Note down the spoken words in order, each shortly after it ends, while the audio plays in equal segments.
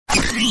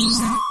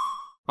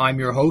I'm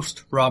your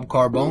host, Rob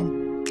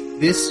Carbone.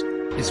 This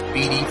is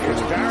BD for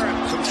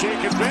Barrett, some shake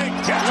and bake,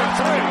 gets a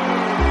three.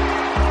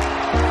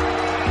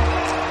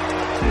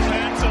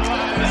 Fans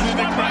alive in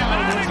the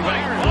crowd.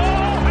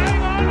 Oh, hang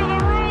on to the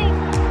roof.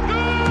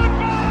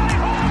 Goodbye.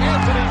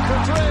 Anthony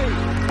for three.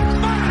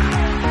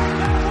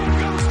 That one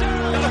goes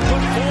down. Gotta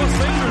put 4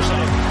 fingers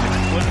up.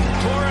 When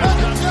Torres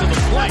comes to the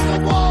plate. The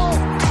wall.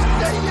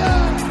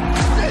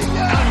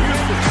 Out here,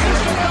 this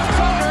one comes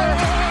over.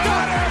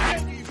 Got it.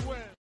 Yankees win.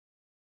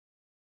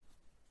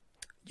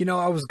 You know,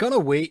 I was going to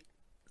wait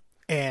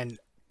and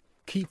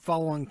keep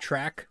following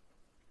track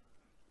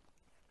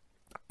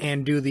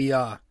and do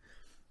the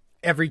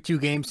every 2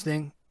 games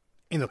thing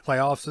in the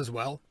playoffs as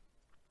well.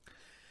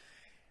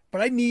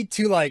 But I need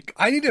to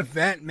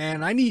vent,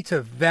 man. I need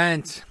to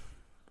vent.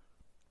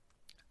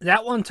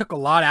 That one took a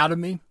lot out of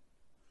me.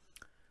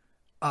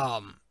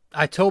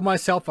 I told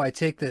myself I'd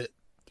take the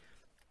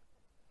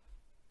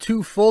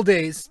 2 full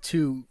days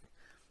to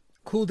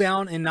cool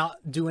down and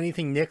not do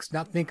anything Knicks,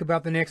 not think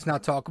about the Knicks,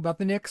 not talk about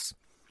the Knicks.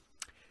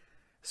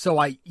 So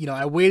I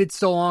waited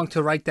so long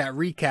to write that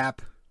recap.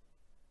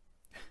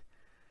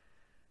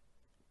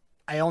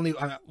 Let me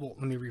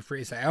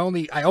rephrase that.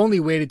 I only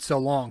waited so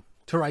long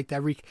to write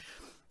that recap.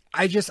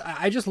 I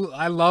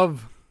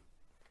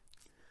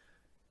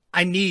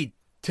need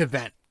to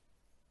vent.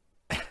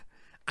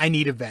 I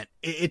need a vent.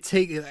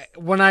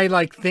 When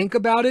I think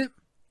about it,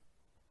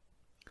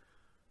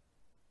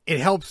 it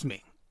helps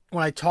me.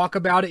 When I talk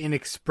about it and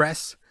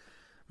express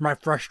my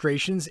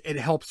frustrations, it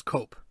helps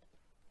cope.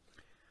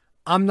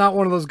 I'm not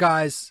one of those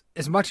guys,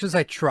 as much as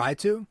I try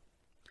to,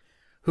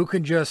 who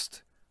can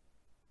just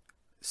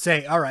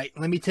say, all right,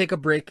 let me take a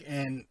break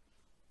and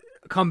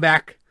come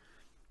back,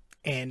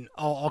 and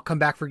I'll come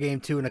back for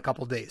game 2 in a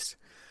couple days.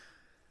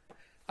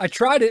 I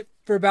tried it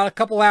for about a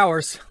couple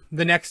hours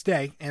the next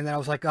day, and then I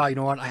was like, oh, you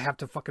know what? I have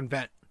to fucking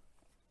vent.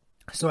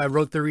 So I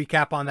wrote the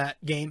recap on that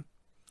game,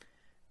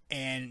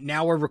 and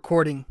now we're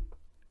recording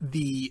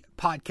the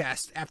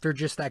podcast after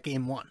just that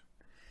game 1.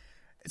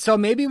 So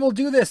maybe we'll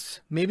do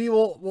this. Maybe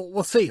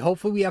we'll see.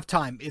 Hopefully we have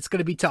time. It's going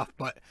to be tough,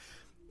 but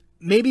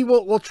maybe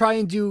we'll try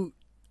and do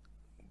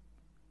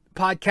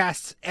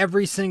podcasts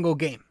every single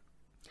game.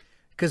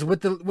 Because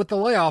with the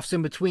layoffs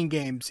in between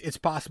games, it's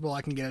possible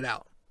I can get it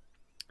out.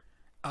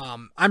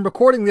 I'm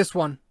recording this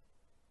one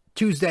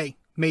Tuesday,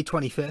 May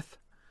 25th.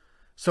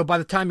 So by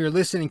the time you're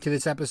listening to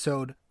this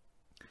episode,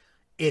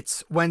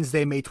 it's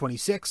Wednesday, May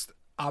 26th.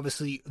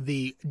 Obviously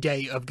the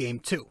day of game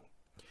 2.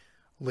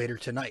 Later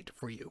tonight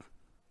for you.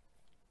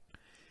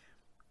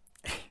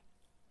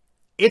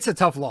 It's a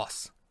tough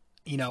loss.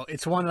 You know,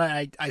 it's one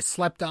that I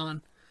slept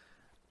on,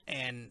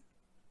 and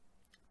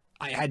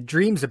I had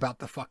dreams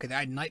about I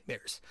had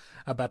nightmares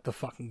about the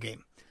fucking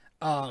game.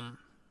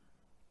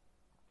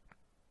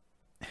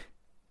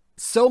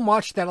 So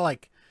much that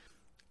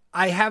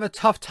I have a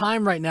tough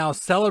time right now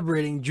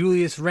celebrating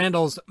Julius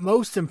Randle's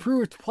Most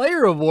Improved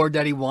Player award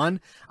that he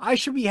won. I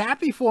should be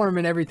happy for him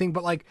and everything,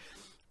 but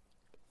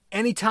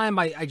anytime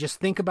I just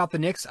think about the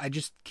Knicks, I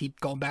just keep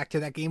going back to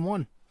that game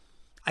 1.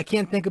 I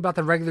can't think about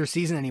the regular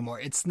season anymore.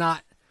 It's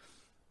not,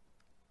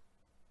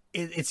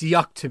 it's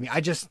yuck to me.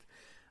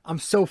 I'm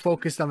so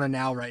focused on the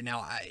now right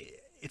now.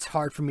 It's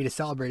hard for me to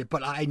celebrate it,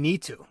 but I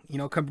need to,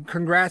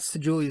 congrats to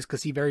Julius,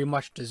 because he very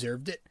much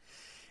deserved it.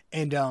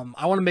 And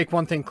I want to make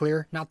one thing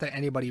clear, not that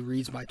anybody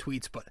reads my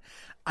tweets, but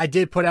I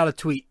did put out a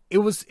tweet. It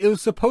was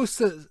supposed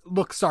to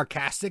look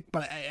sarcastic,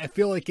 but I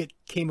feel like it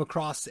came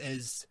across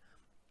as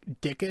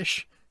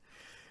dickish.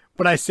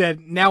 But I said,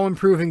 now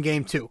improving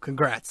game 2.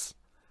 Congrats.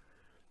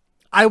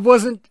 it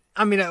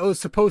was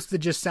supposed to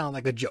just sound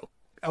like a joke.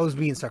 I was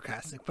being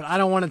sarcastic, but I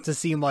don't want it to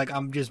seem like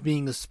I'm just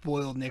being a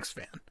spoiled Knicks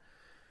fan,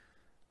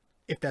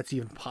 if that's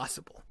even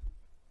possible.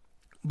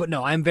 But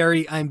no, I'm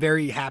very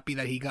happy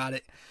that he got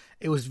it.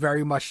 It was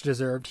very much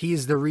deserved. He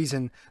is the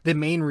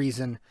main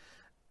reason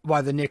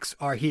why the Knicks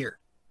are here.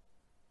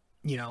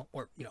 Tom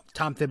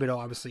Thibodeau,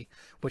 obviously,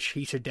 which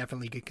he should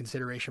definitely get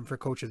consideration for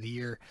Coach of the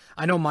Year.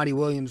 I know Monty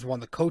Williams won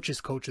the Coach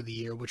of the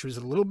Year, which was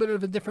a little bit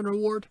of a different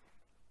award.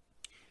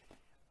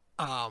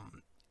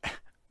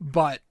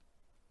 But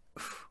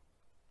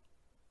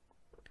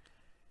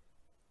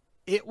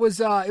it was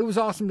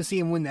awesome to see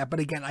him win that. But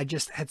again, I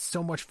just had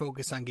so much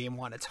focus on game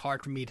 1. It's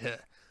hard for me to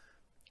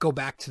go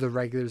back to the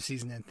regular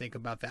season and think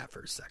about that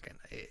for a second.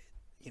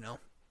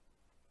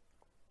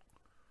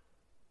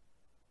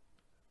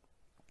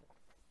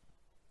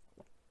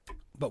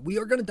 But we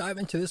are going to dive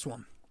into this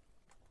one.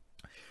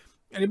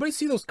 Anybody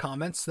see those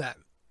comments that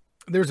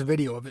there's a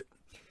video of it?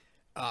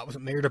 Was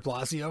it Mayor de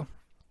Blasio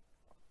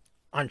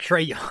on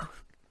Trae Young?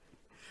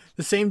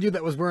 The same dude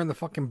that was wearing the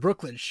fucking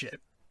Brooklyn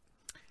shit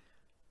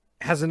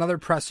has another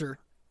presser.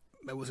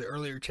 Was it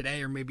earlier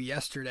today or maybe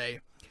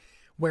yesterday,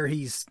 where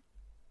he's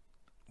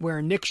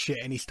wearing Knicks shit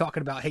and he's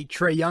talking about, hey,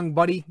 Trae Young,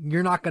 buddy,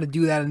 you're not going to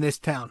do that in this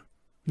town.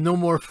 No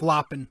more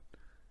flopping.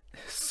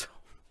 So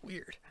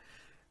weird.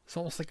 It's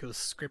almost like it was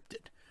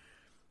scripted.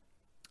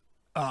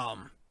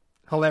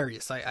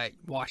 Hilarious. I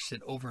watched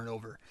it over and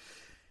over.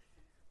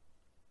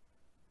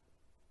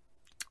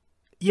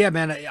 Yeah,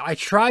 man, I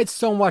tried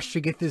so much to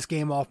get this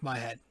game off my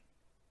head.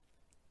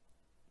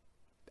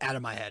 Out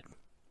of my head.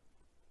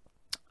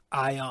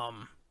 I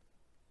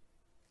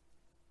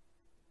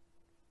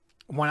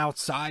went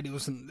outside.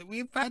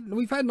 We've had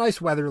nice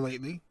weather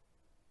lately.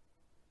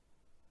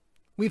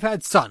 We've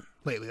had sun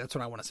lately. That's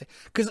what I want to say.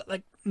 Because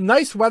like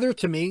nice weather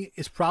to me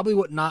is probably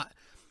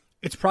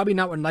it's probably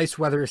not what nice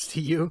weather is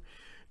to you.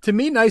 To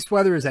me, nice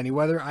weather is any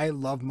weather. I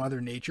love Mother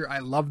Nature. I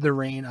love the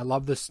rain. I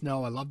love the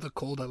snow. I love the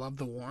cold. I love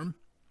the warm.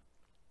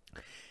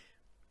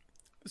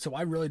 So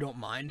I really don't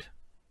mind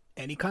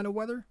any kind of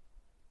weather.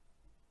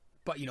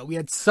 But, we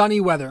had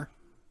sunny weather.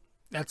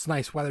 That's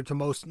nice weather to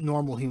most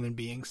normal human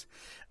beings.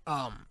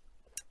 And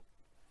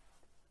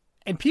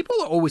people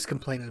are always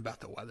complaining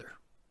about the weather.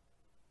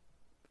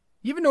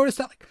 You ever notice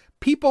that? Like,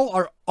 people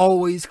are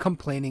always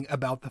complaining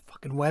about the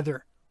fucking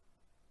weather.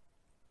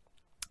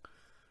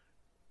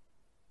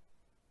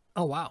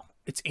 Oh, wow.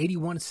 It's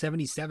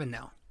 81-77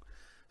 now.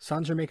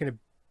 Suns are making a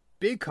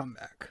big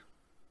comeback.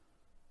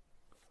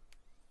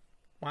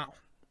 Wow.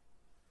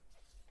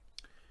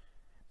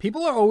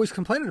 People are always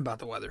complaining about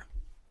the weather.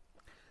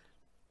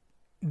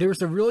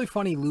 There's a really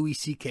funny Louis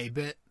C.K.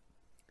 bit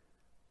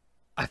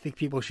I think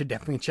people should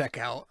definitely check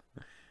out.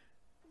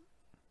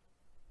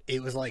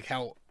 It was like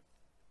how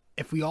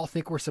if we all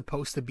think we're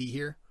supposed to be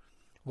here,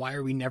 why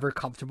are we never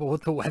comfortable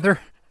with the weather?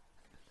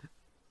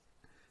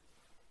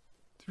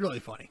 It's really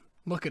funny.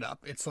 Look it up.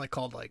 It's like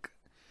called I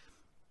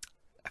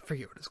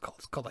forget what it's called.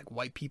 It's called like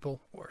White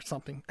People or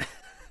something.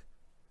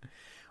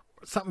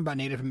 Something about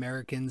Native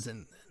Americans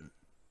and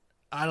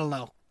I don't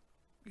know.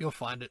 You'll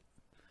find it.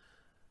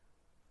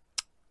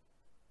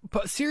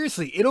 But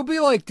seriously, it'll be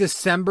like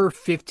December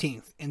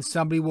 15th and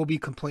somebody will be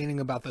complaining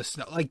about the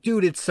snow. Like,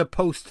 dude, it's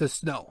supposed to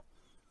snow.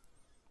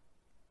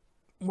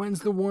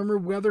 When's the warmer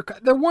weather?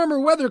 The warmer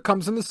weather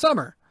comes in the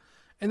summer.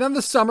 And then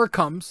the summer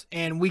comes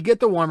and we get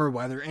the warmer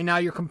weather and now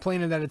you're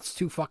complaining that it's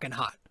too fucking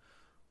hot.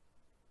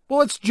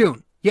 Well, it's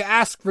June. You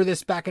asked for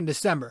this back in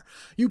December.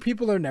 You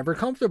people are never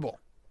comfortable.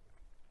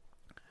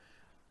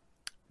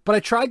 But I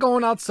tried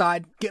going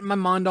outside, getting my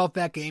mind off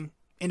that game.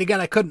 And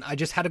again, I couldn't. I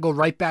just had to go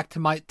right back to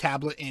my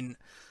tablet and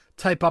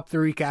type up the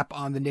recap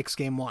on the Knicks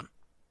game 1.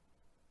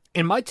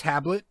 In my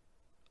tablet,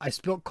 I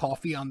spilled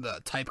coffee on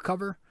the type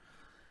cover.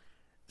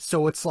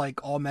 So it's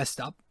like all messed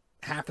up.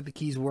 Half of the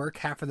keys work,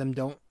 half of them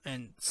don't.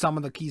 And some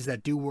of the keys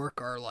that do work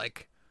are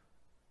like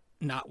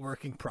not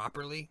working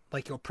properly.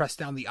 Like you'll press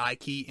down the I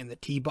key and the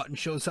T button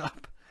shows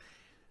up.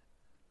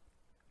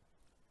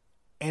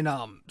 And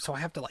so I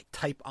have to like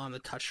type on the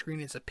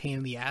touchscreen. It's a pain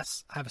in the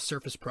ass. I have a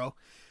Surface Pro.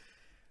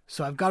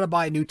 So I've got to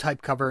buy a new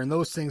type cover, and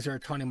those things are a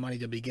ton of money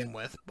to begin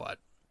with, but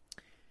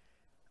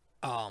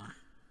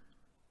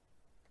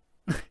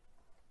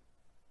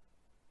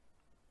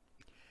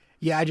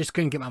yeah, I just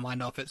couldn't get my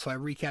mind off it, so I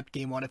recapped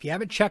game 1. If you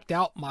haven't checked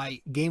out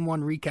my game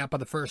 1 recap of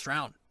the first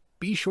round,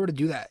 be sure to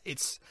do that.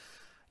 It's,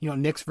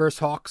 Knicks versus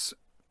Hawks,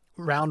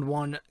 round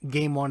 1,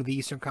 game 1 of the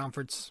Eastern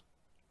Conference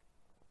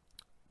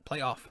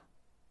playoff.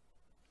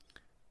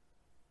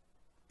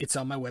 It's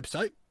on my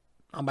website,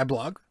 on my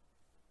blog.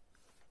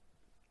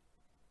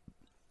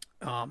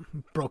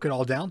 Broke it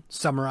all down,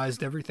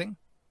 summarized everything.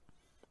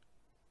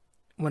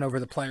 Went over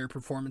the player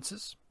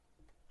performances,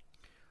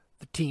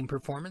 the team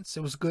performance. It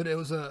was good. It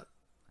was a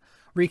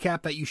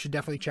recap that you should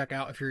definitely check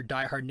out if you're a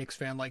diehard Knicks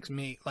fan like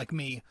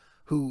me,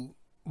 who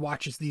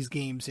watches these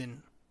games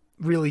and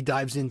really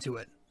dives into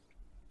it.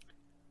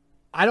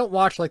 I don't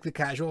watch like the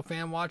casual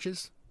fan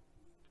watches.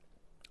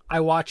 I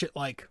watch it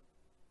like,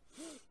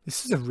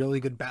 this is a really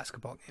good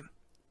basketball game.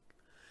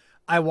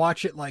 I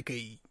watch it like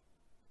a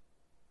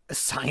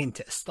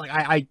scientist. Like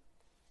I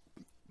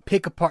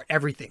pick apart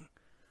everything.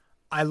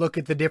 I look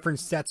at the different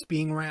sets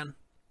being ran.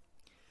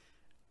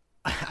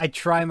 I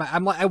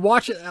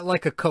watch it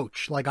like a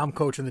coach, like I'm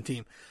coaching the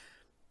team.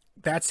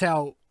 That's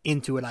how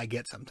into it I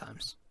get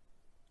sometimes.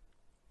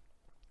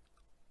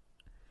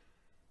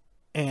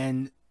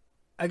 And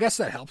I guess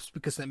that helps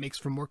because that makes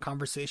for more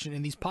conversation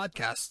in these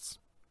podcasts.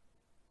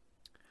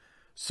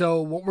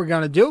 So what we're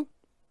going to do,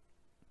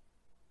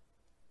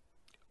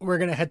 we're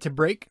going to head to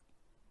break.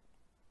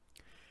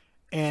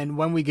 And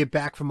when we get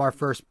back from our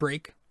first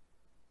break,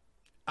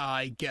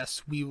 I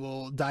guess we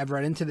will dive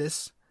right into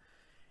this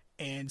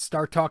and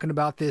start talking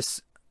about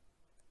this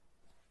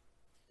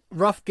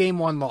rough game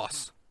 1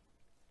 loss.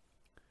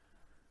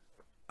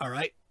 All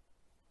right.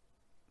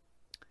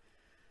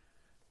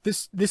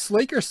 This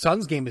Lakers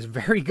Suns game is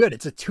very good.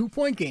 It's a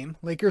 2-point game.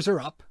 Lakers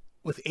are up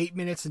with 8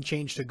 minutes and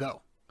change to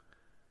go.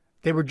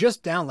 They were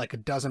just down like a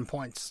dozen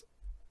points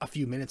a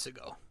few minutes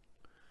ago,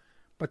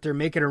 but they're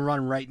making a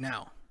run right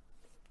now.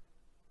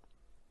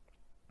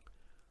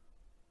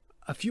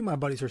 A few of my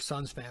buddies are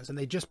Suns fans, and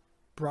they just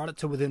brought it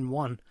to within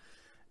 1.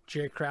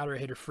 Jerry Crowder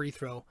hit a free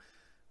throw.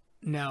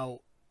 Now,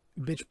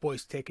 bitch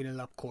boy's taking it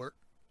up court.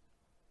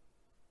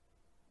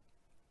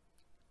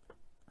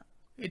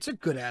 It's a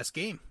good-ass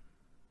game.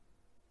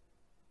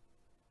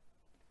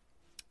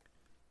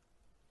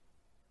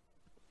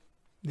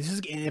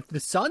 If the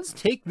Suns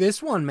take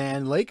this one,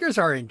 man, Lakers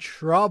are in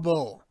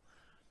trouble.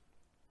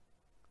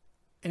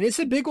 And it's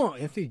a big one.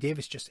 Anthony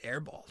Davis just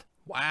airballed.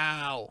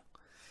 Wow.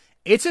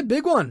 It's a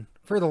big one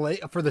for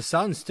the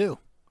Suns too.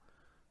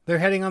 They're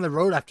heading on the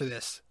road after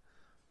this.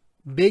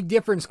 Big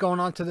difference going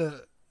on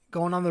the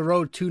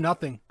road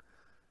 2-0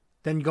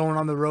 than going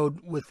on the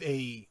road with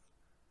a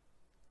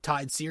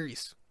tied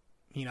series.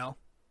 You know?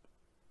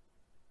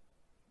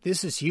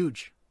 This is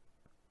huge.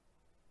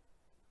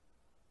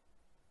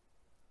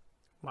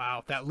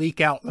 Wow, that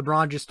leak out.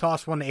 LeBron just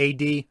tossed one to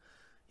AD.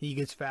 He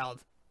gets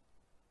fouled.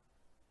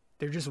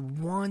 They're just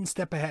one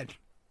step ahead.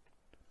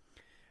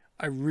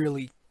 I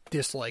really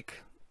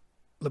dislike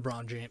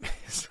LeBron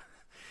James.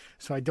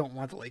 So I don't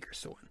want the Lakers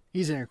to win.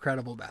 He's an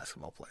incredible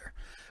basketball player.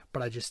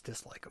 But I just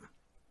dislike him.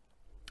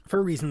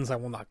 For reasons I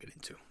will not get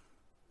into.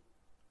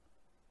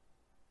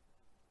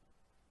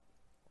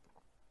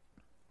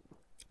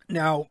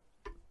 Now,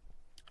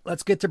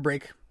 let's get to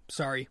break.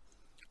 Sorry.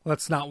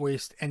 Let's not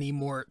waste any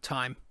more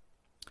time.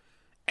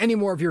 Any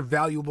more of your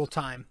valuable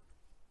time.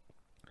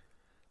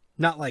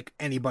 Not like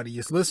anybody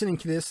is listening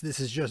to this. This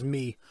is just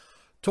me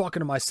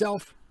talking to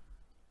myself.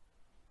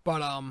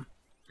 But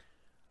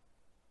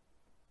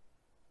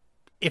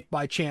if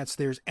by chance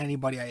there's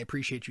anybody, I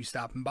appreciate you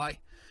stopping by.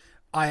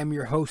 I am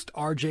your host,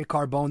 RJ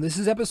Carbone. This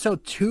is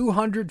episode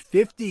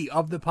 250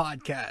 of the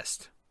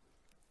podcast.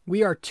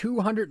 We are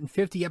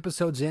 250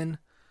 episodes in,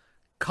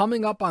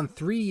 coming up on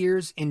 3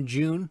 years in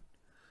June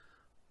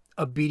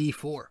of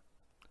BD4.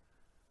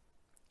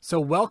 So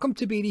welcome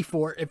to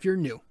BD4 if you're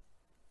new,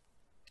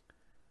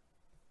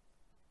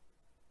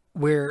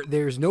 where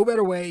there's no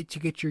better way to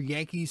get your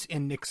Yankees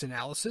and Knicks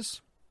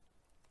analysis.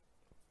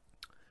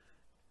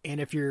 And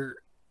if you're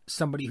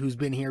somebody who's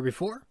been here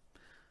before,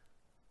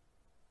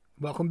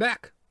 welcome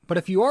back. But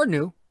if you are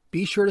new,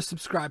 be sure to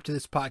subscribe to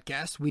this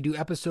podcast. We do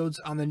episodes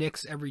on the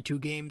Knicks every 2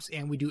 games,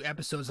 and we do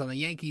episodes on the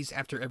Yankees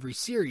after every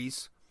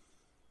series.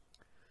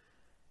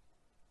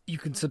 You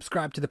can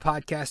subscribe to the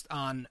podcast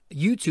on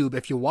YouTube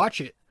if you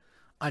watch it.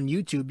 On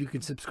YouTube, you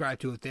can subscribe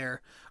to it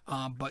there.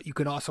 But you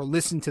can also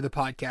listen to the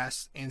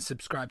podcast and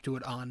subscribe to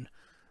it on,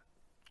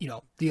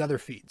 the other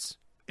feeds.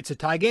 It's a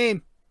tie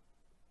game.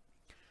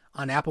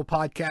 On Apple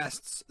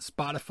Podcasts,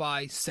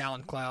 Spotify,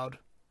 SoundCloud,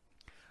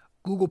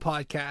 Google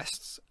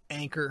Podcasts,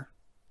 Anchor,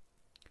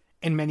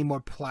 and many more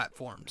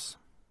platforms.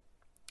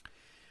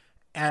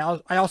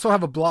 And I also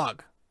have a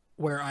blog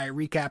where I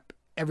recap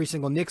every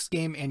single Knicks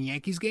game and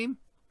Yankees game.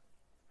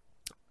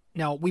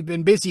 Now, we've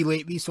been busy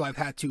lately, so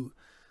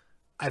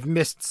I've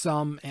missed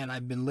some, and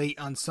I've been late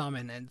on some,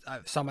 and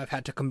some I've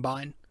had to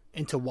combine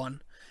into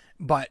one.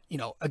 But,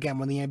 again,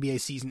 when the NBA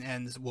season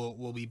ends,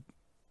 we'll be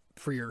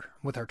freer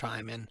with our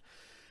time and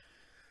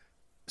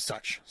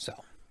such.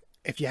 So,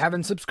 if you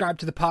haven't subscribed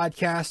to the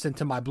podcast and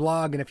to my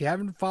blog, and if you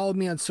haven't followed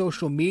me on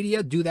social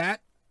media, do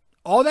that.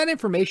 All that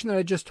information that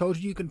I just told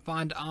you can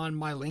find on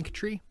my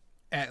Linktree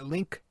at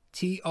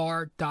linktr.ee/RJ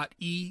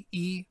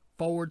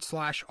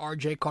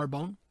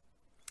Carbone.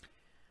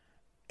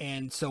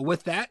 And so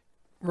with that,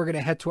 we're going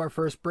to head to our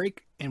first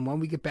break, and when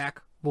we get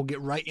back, we'll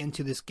get right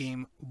into this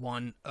game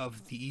 1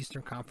 of the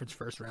Eastern Conference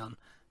first round,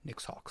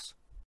 Knicks-Hawks.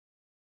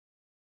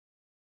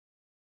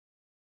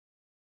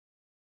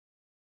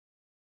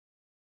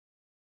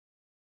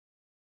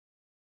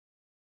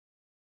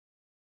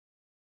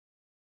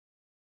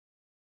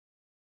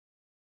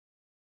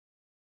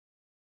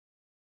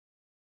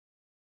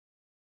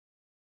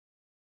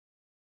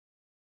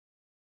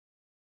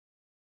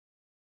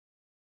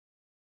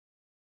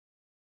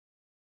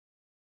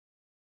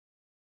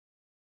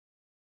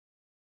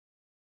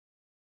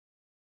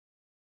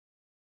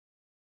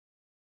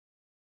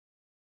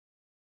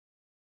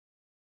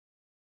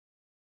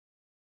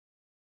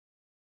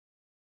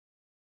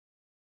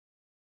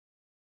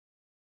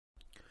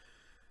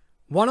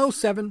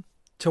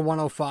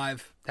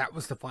 $107-105. That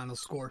was the final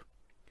score.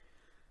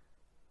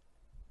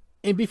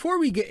 And before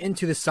we get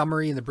into the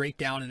summary and the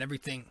breakdown and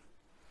everything,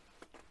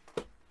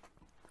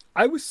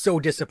 I was so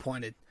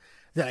disappointed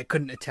that I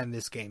couldn't attend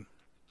this game.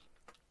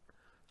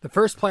 The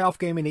first playoff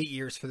game in 8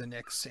 years for the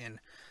Knicks, and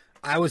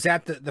I was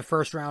at the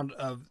first round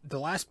of the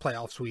last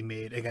playoffs we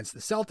made against the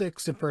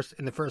Celtics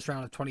in the first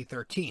round of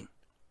 2013.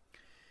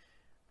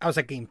 I was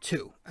at game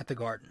 2 at the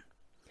Garden.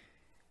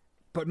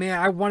 But man,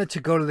 I wanted to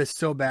go to this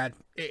so bad.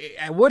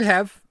 I would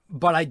have,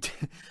 but I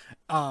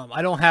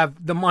don't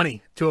have the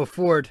money to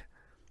afford,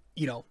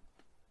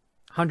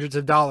 hundreds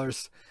of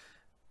dollars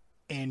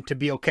and to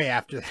be okay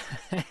after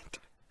that.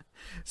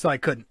 So I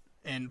couldn't.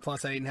 And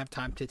plus I didn't have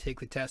time to take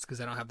the test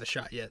because I don't have the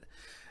shot yet.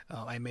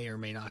 I may or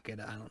may not get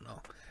it. I don't know.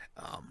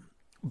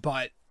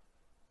 But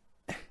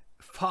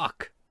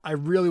fuck, I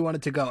really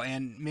wanted to go.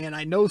 And man,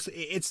 I know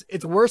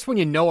it's worse when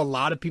you know a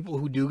lot of people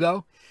who do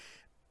go.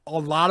 A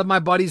lot of my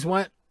buddies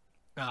went.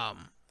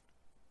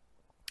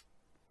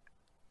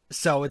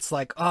 So it's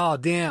like, oh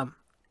damn.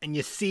 And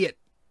you see it,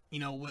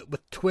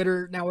 with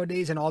Twitter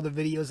nowadays and all the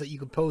videos that you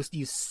can post,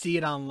 you see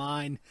it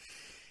online.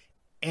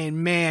 And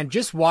man,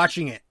 just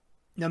watching it.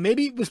 Now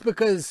maybe it was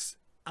because,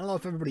 I don't know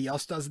if everybody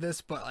else does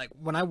this, but like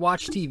when I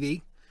watch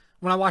TV,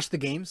 when I watch the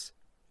games,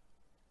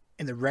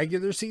 in the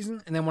regular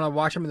season, and then when I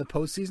watch them in the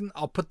postseason,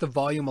 I'll put the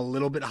volume a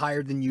little bit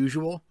higher than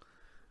usual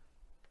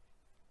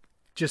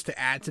just to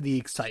add to the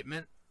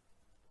excitement.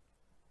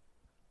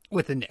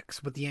 With the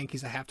Knicks. With the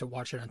Yankees, I have to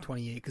watch it on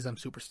 28 because I'm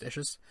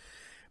superstitious.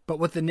 But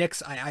with the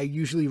Knicks, I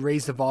usually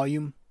raise the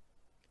volume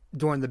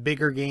during the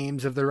bigger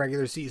games of the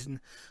regular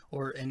season,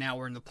 and now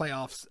we're in the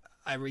playoffs.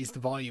 I raise the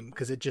volume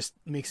because it just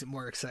makes it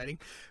more exciting.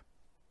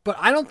 But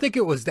I don't think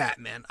it was that,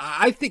 man.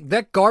 I think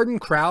that Garden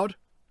crowd,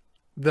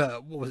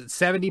 what was it,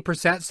 70%,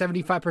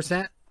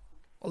 75%,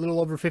 a little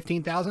over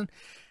 15,000,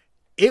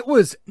 it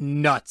was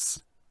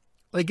nuts.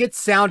 Like, it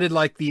sounded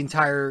like the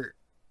entire,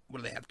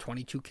 what do they have,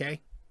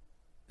 22K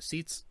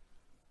seats?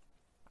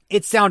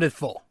 It sounded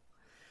full.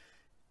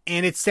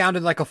 And it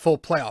sounded like a full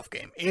playoff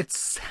game. It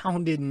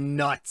sounded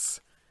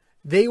nuts.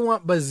 They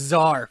went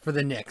bizarre for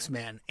the Knicks,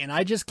 man. And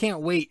I just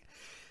can't wait.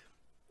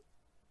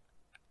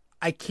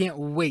 I can't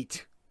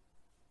wait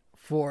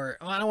for...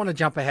 Well, I don't want to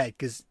jump ahead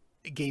because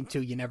game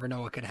 2, you never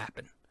know what could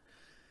happen.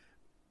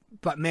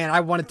 But, man,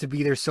 I wanted to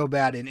be there so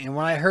bad. And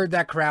when I heard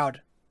that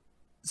crowd,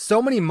 so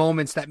many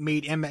moments that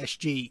made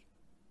MSG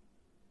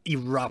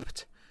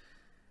erupt,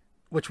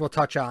 which we'll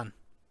touch on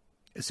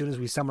as soon as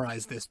we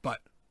summarize this. But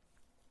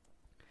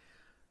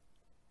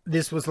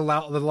this was the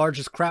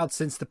largest crowd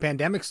since the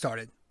pandemic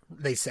started,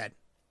 they said.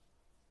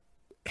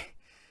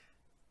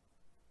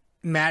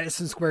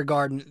 Madison Square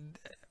Garden,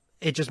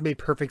 it just made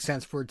perfect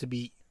sense for it to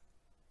be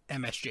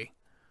MSG.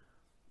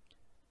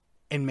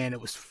 And man,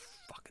 it was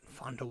fucking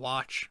fun to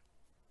watch.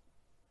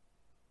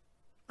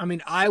 I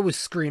mean, I was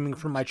screaming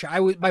from my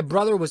chair. My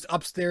brother was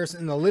upstairs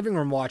in the living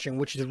room watching,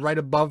 which is right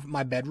above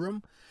my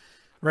bedroom,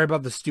 right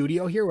above the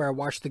studio here where I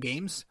watch the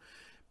games.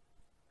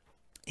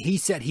 He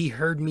said he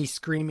heard me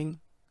screaming.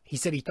 He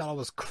said he thought I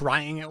was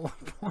crying at one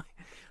point.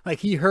 Like,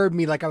 he heard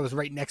me like I was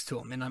right next to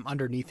him and I'm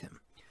underneath him.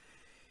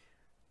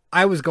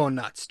 I was going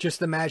nuts.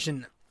 Just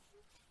imagine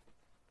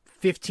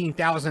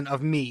 15,000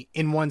 of me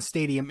in one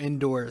stadium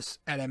indoors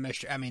at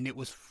MSG. I mean, it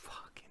was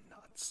fucking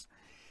nuts.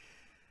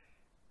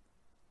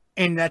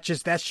 And that's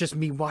just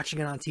me watching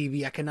it on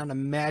TV. I cannot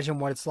imagine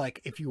what it's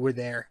like if you were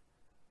there.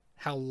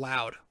 How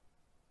loud.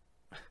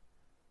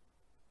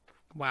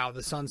 Wow,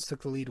 the Suns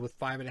took the lead with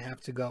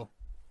 5.5 to go.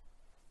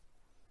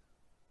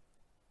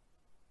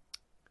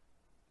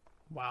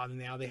 Wow,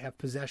 now they have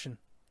possession.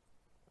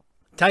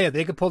 Tell you,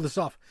 they could pull this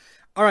off.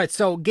 All right,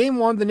 so game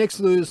 1, the Knicks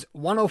lose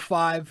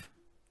 105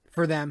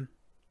 for them.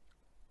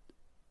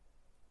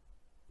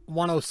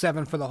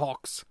 107 for the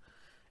Hawks.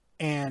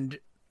 And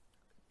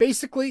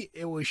basically,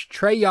 it was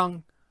Trae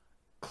Young,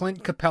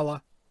 Clint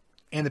Capella,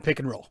 and the pick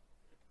and roll.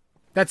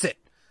 That's it.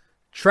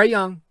 Trae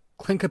Young,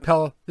 Clint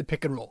Capella, the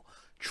pick and roll.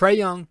 Trae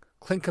Young,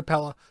 Clint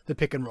Capella, the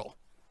pick and roll.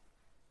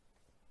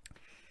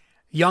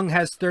 Young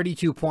has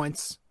 32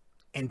 points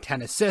and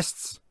 10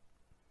 assists.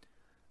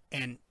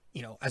 And,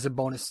 as a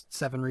bonus,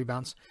 7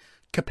 rebounds.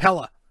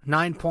 Capella,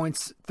 9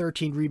 points,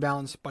 13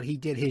 rebounds, but he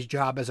did his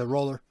job as a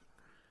roller.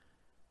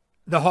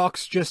 The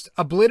Hawks just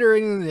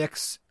obliterating the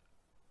Knicks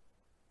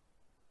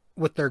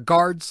with their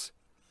guards,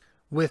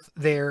 with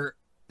their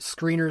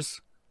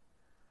screeners.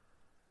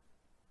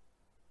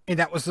 And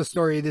that was the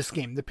story of this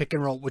game, the pick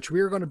and roll, which we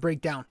are going to break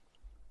down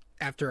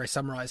after I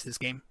summarize this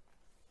game.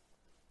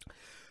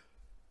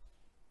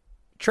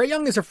 Trae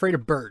Young is afraid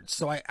of birds,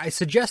 so I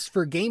suggest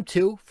for game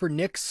 2, for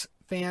Knicks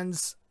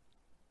fans,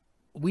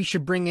 we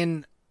should bring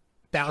in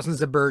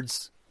thousands of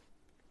birds,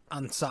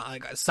 on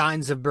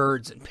signs of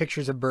birds and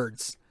pictures of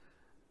birds.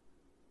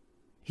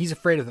 He's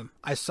afraid of them.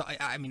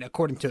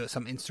 According to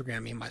some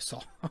Instagram meme I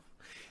saw,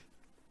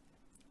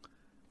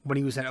 when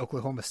he was at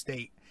Oklahoma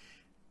State,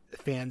 the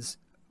fans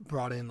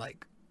brought in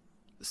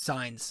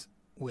signs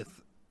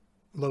with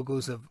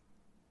logos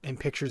and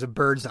pictures of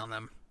birds on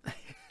them.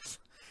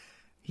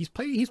 He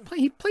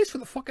plays for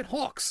the fucking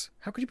Hawks.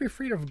 How could you be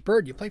afraid of a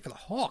bird? You play for the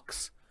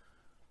Hawks.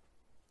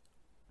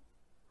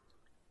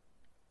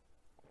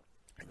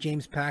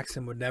 James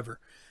Paxson would never.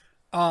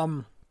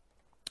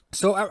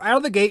 So out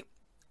of the gate,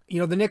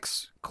 the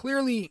Knicks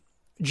clearly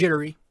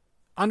jittery,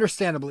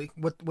 understandably,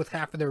 with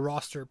half of their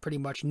roster pretty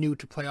much new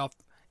to playoff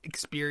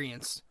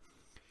experience.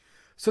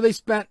 So they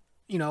spent,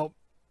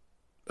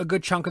 a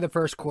good chunk of the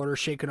first quarter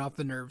shaking off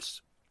the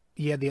nerves.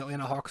 He had the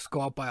Atlanta Hawks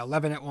go out by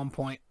 11 at one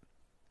point.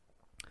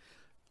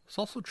 It's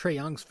also Trae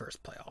Young's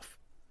first playoff.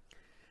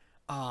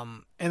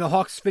 And the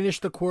Hawks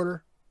finished the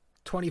quarter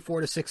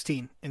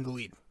 24-16 in the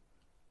lead.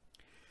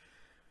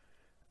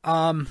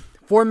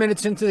 4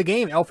 minutes into the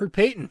game, Elfrid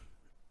Payton,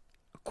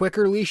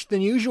 quicker leash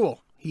than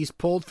usual. He's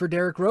pulled for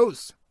Derrick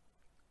Rose.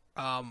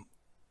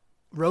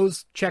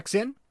 Rose checks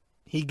in.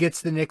 He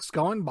gets the Knicks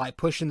going by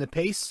pushing the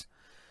pace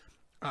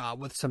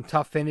with some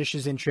tough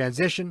finishes in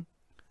transition.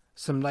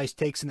 Some nice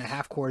takes in the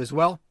half court as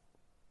well.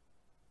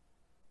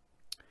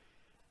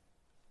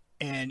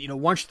 And,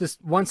 once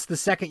the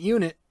second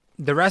unit,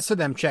 the rest of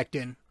them checked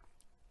in,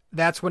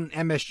 that's when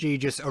MSG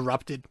just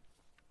erupted.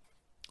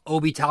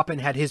 Obi Toppin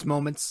had his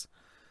moments.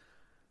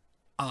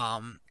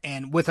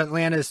 And with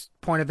Atlanta's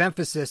point of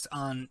emphasis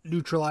on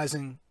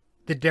neutralizing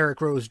the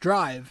Derrick Rose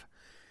drive,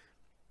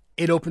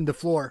 it opened the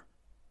floor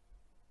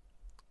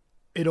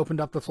it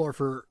opened up the floor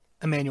for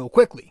Emmanuel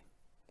Quickley,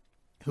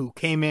 who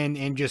came in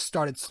and just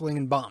started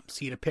slinging bombs.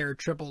 He had a pair of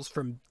triples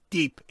from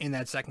deep in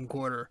that second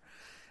quarter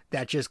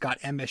that just got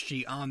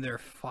MSG on their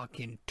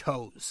fucking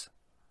toes.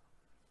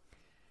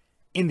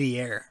 In the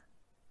air.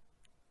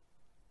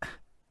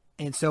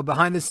 And so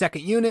behind the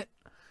second unit,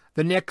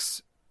 the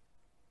Knicks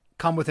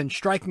come within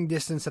striking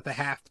distance at the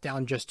half,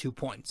 down just 2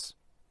 points.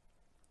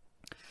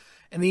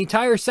 And the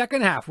entire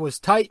second half was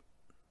tight,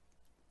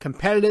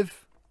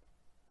 competitive,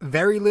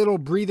 very little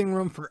breathing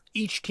room for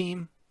each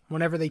team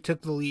whenever they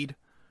took the lead.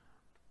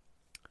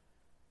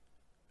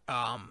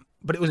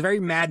 But it was very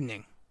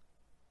maddening.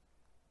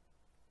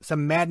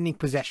 Some maddening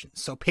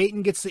possessions. So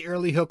Peyton gets the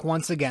early hook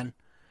once again.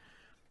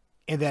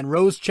 And then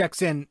Rose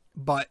checks in,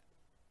 but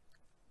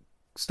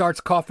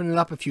starts coughing it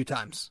up a few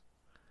times.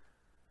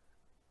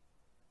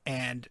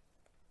 And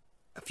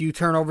a few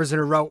turnovers in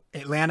a row.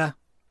 Atlanta,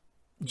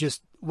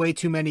 just way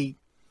too many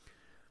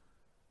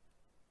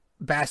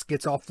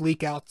baskets off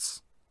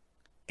leakouts.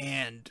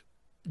 And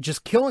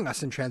just killing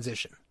us in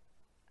transition.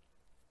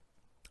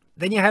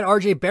 Then you had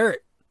RJ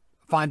Barrett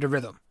find a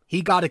rhythm.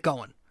 He got it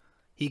going.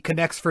 He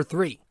connects for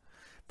three.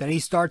 Then he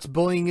starts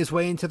bullying his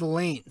way into the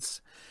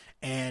lanes.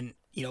 And,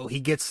 he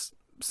gets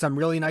some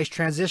really nice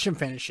transition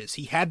finishes.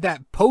 He had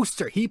that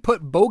poster. He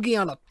put Bogey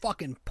on a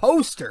fucking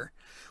poster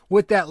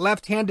with that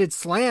left-handed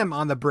slam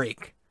on the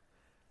break.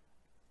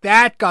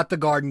 That got the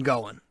Garden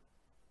going.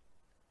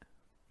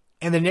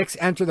 And the Knicks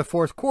enter the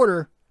fourth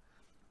quarter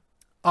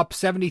up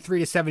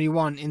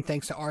 73-71 in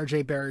thanks to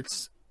RJ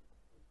Barrett's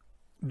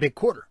big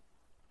quarter.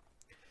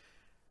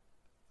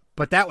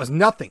 But that was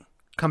nothing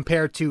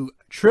compared to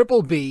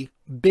Triple B,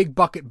 Big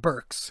Bucket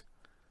Burks.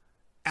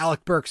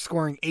 Alec Burks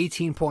scoring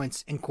 18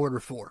 points in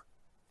quarter four.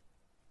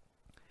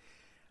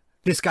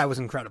 This guy was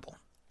incredible.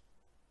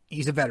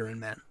 He's a veteran,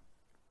 man.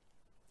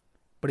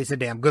 But he's a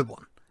damn good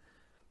one.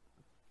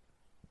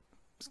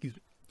 Excuse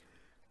me.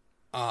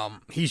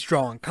 He's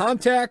drawing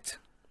contact.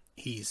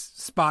 He's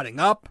spotting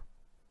up.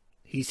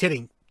 He's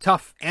hitting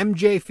tough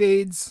MJ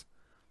fades.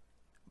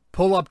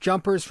 Pull-up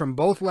jumpers from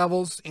both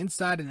levels,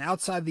 inside and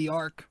outside the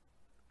arc.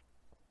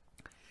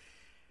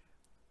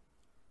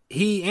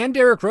 He and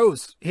Derrick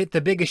Rose hit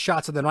the biggest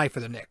shots of the night for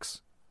the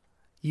Knicks.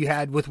 You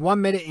had, with 1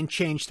 minute and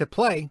change to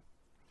play,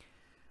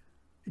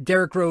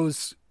 Derrick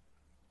Rose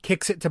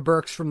kicks it to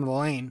Burks from the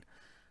lane,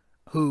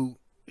 who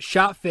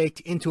shot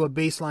faked into a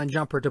baseline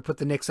jumper to put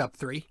the Knicks up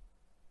 3.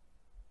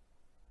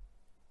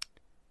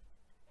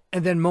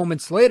 And then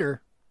moments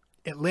later,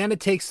 Atlanta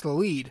takes the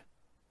lead,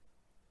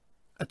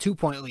 a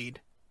 2-point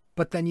lead.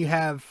 But then you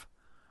have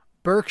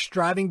Burks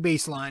driving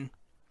baseline,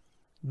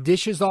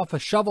 dishes off a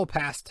shovel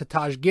pass to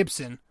Taj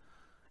Gibson,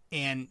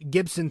 and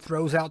Gibson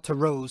throws out to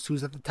Rose,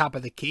 who's at the top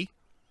of the key.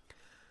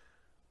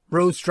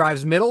 Rose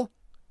drives middle,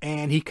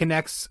 and he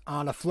connects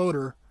on a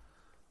floater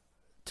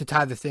to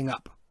tie the thing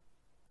up.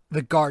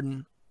 The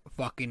Garden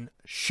fucking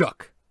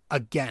shook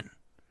again.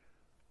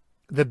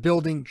 The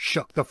building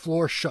shook. The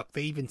floor shook.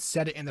 They even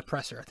said it in the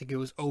presser. I think it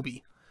was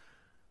Obi.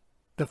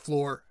 The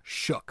floor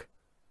shook.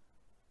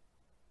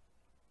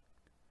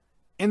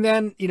 And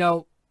then,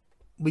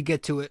 we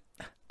get to it.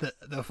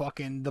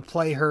 The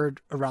play heard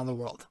around the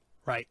world,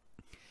 right?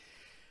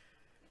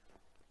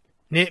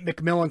 Nate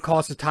McMillan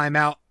calls a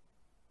timeout.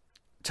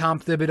 Tom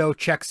Thibodeau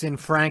checks in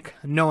Frank,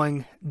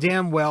 knowing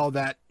damn well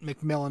that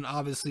McMillan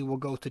obviously will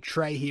go to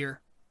Trey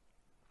here.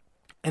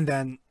 And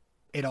then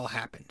it all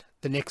happened.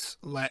 The Knicks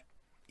let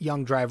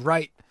Young drive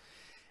right,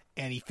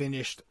 and he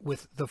finished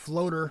with the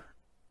floater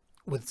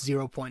with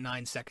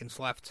 0.9 seconds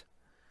left.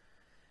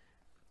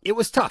 It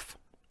was tough.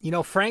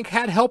 Frank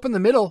had help in the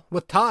middle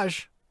with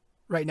Taj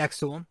right next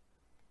to him.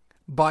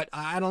 But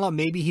I don't know,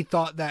 maybe he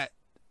thought that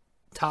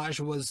Taj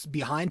was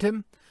behind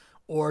him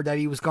or that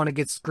he was going to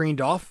get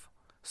screened off.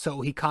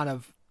 So he kind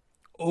of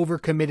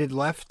overcommitted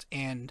left,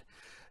 and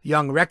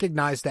Young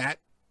recognized that.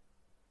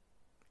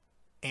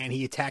 And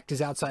he attacked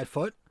his outside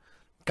foot,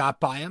 got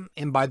by him,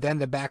 and by then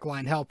the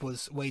backline help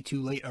was way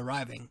too late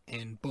arriving,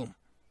 and boom.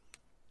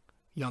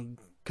 Young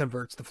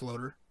converts the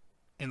floater,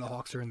 and the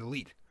Hawks are in the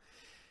lead.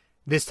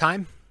 This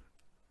time,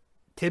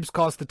 Tibbs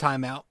calls the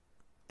timeout,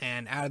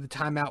 and out of the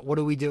timeout, what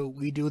do? We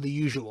do the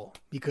usual,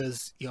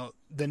 because,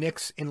 the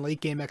Knicks in late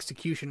game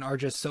execution are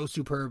just so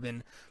superb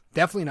and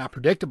definitely not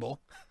predictable.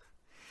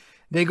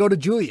 They go to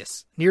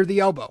Julius near the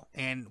elbow,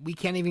 and we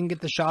can't even get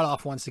the shot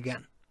off once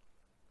again.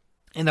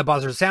 And the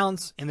buzzer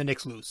sounds, and the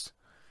Knicks lose.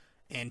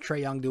 And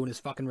Trae Young doing his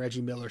fucking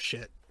Reggie Miller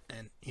shit,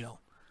 and,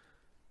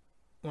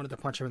 wanted to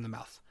punch him in the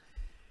mouth.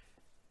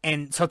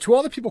 And so to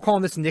all the people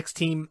calling this Knicks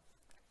team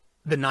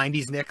the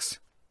 90s Knicks,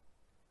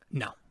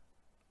 no.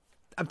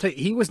 I'm telling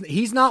you,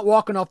 he's not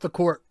walking off the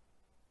court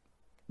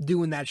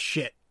doing that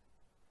shit.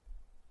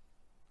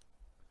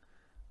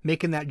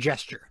 Making that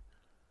gesture.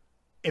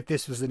 If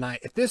this was the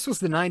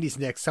 90s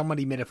Knicks,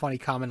 somebody made a funny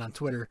comment on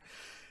Twitter,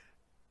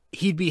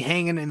 he'd be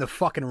hanging in the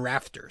fucking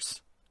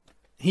rafters.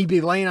 He'd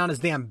be laying on his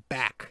damn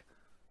back.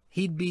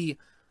 He'd be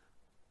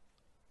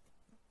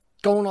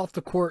going off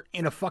the court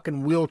in a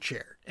fucking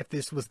wheelchair if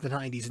this was the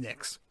 90s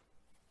Knicks.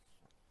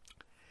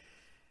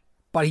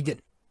 But he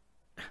didn't.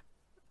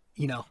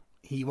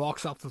 he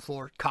walks off the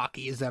floor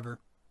cocky as ever.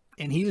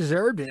 And he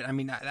deserved it. I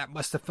mean, that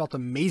must have felt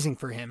amazing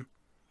for him.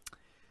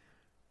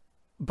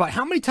 But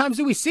how many times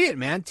do we see it,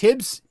 man?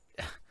 Tibbs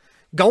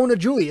going to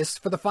Julius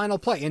for the final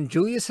play. And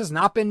Julius has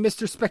not been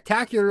Mr.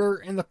 Spectacular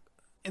in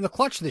the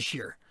clutch this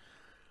year.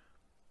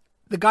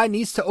 The guy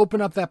needs to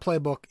open up that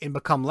playbook and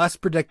become less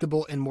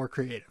predictable and more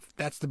creative.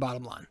 That's the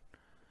bottom line.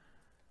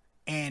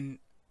 And,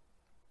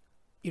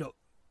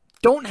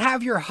 don't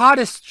have your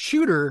hottest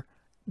shooter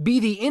be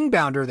the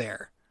inbounder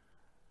there.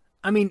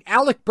 I mean,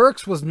 Alec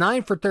Burks was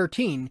 9 for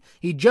 13.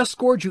 He just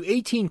scored you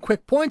 18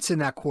 quick points in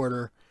that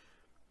quarter.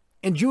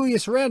 And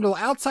Julius Randle,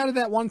 outside of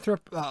that one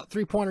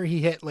three-pointer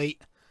he hit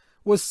late,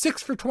 was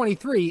 6 for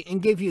 23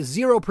 and gave you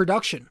 0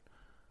 production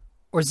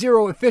or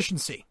 0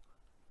 efficiency.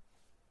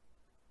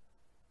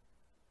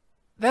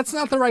 That's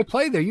not the right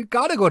play there. You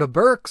got to go to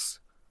Burks.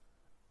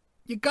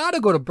 You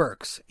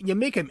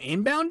make him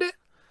inbound it.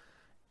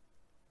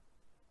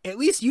 At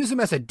least use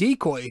him as a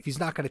decoy if he's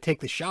not going to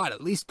take the shot.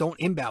 At least don't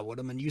inbound with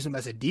him and use him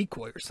as a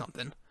decoy or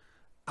something.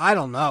 I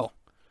don't know.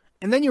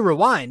 And then you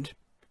rewind.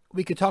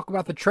 We could talk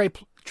about the Trae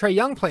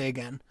Young play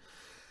again.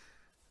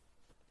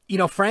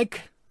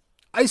 Frank,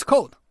 ice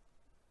cold.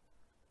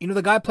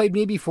 The guy played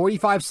maybe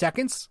 45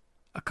 seconds,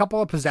 a couple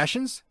of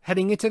possessions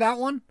heading into that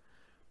one.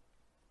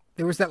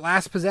 There was that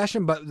last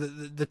possession, but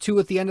the two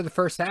at the end of the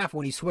first half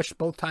when he switched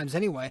both times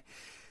anyway.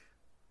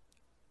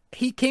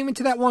 He came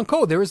into that one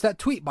cold. There was that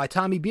tweet by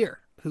Tommy Beer,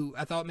 who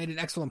I thought made an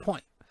excellent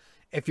point.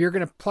 If you're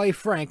going to play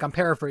Frank, I'm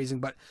paraphrasing,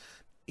 but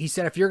he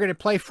said if you're going to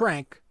play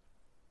Frank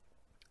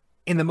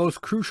in the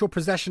most crucial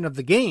possession of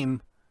the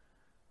game,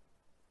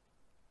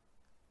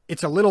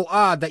 it's a little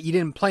odd that you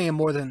didn't play him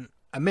more than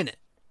a minute.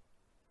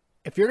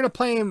 If you're going to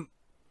play him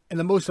in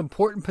the most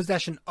important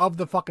possession of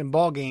the fucking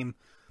ball game,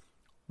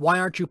 why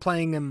aren't you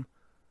playing him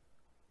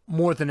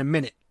more than a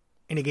minute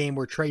in a game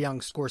where Trae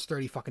Young scores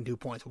 30 fucking 2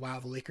 points? Wow,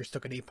 the Lakers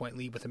took an 8-point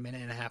lead with a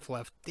minute and a half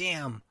left.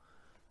 Damn.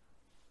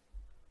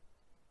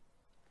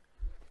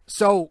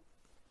 So,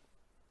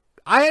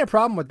 I had a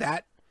problem with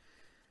that.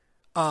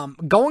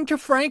 Going to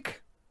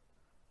Frank,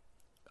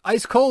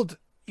 ice cold,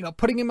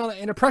 putting him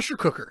in a pressure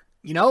cooker.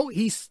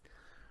 He's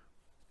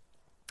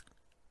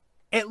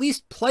at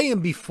least play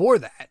him before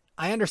that.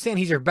 I understand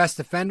he's your best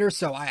defender,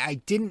 so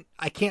I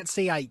can't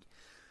say I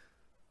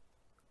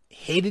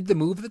hated the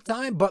move at the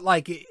time, but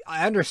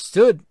I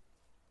understood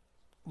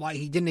why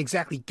he didn't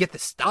exactly get the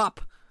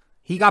stop.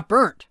 He got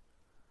burnt.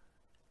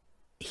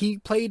 He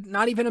played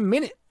not even a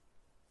minute.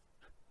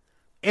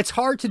 It's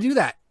hard to do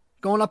that,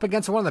 going up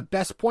against one of the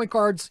best point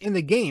guards in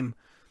the game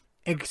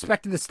and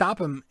expecting to stop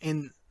him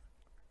in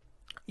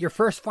your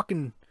first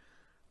fucking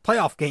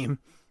playoff game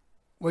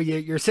where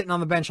you're sitting on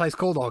the bench ice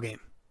cold all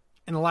game.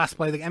 In the last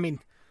play,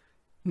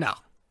 no.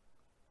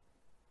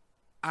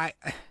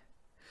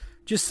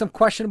 Just some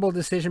questionable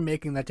decision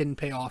making that didn't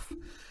pay off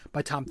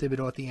by Tom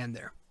Thibodeau at the end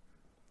there.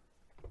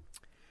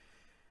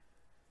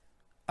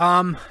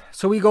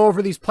 So we go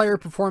over these player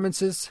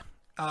performances.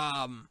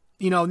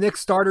 Knicks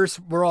starters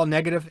were all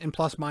negative in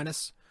plus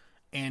minus,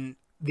 and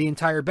the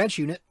entire bench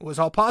unit was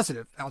all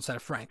positive outside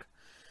of Frank.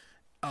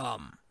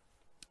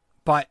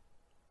 But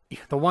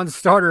the one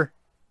starter,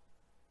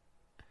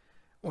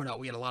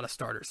 we had a lot of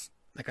starters,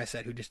 like I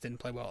said, who just didn't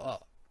play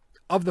well.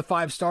 Of the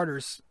 5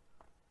 starters,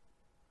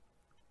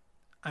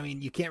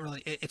 you can't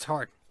really, it's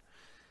hard.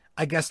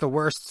 I guess the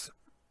worst,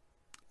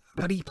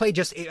 but he played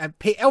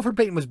Elfrid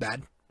Payton was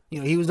bad.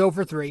 He was 0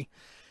 for 3,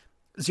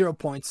 0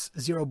 points,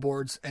 0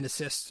 boards, and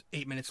assists,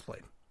 8 minutes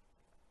played.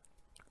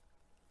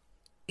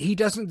 He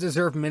doesn't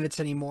deserve minutes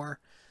anymore.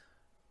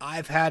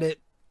 I've had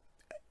it.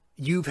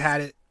 You've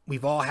had it.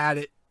 We've all had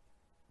it.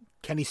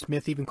 Kenny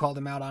Smith even called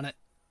him out on it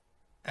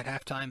at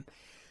halftime.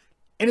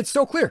 And it's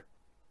so clear.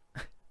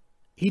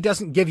 He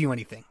doesn't give you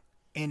anything.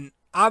 And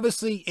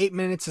obviously, 8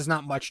 minutes is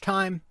not much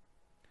time.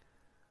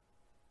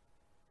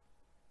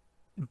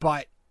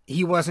 But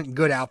he wasn't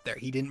good out there.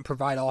 He didn't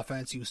provide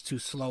offense. He was too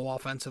slow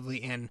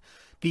offensively. And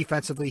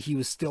defensively, he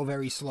was still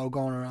very slow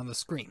going around the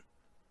screen.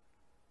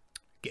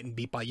 Getting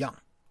beat by Young.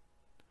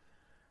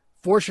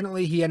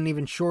 Fortunately, he had an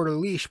even shorter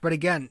leash. But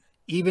again,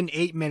 even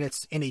 8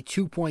 minutes in a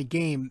 2-point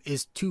game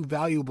is too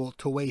valuable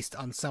to waste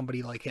on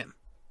somebody like him.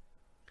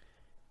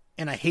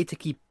 And I hate to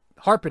keep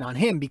harping on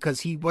him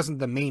because he wasn't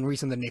the main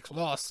reason the Knicks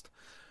lost.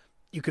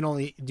 You can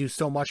only do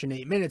so much in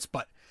 8 minutes,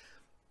 but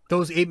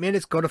those 8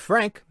 minutes go to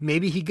Frank.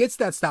 Maybe he gets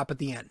that stop at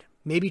the end.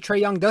 Maybe Trae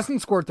Young doesn't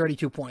score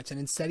 32 points and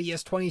instead he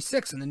has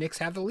 26 and the Knicks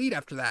have the lead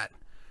after that.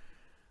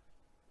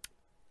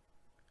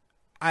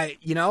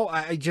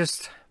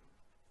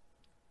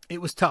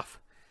 It was tough.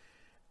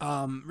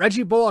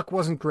 Reggie Bullock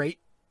wasn't great.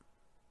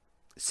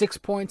 6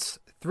 points,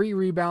 3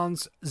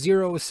 rebounds,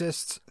 0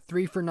 assists,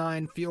 3 for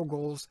 9 field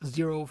goals,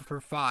 0 for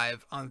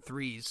 5 on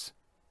threes.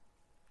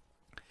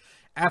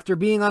 After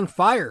being on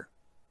fire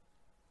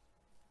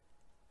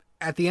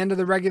at the end of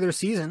the regular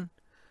season,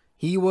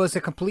 he was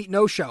a complete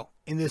no-show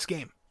in this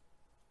game.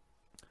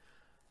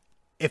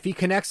 If he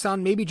connects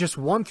on maybe just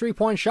one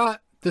 3-point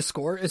shot, the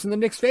score is in the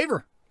Knicks'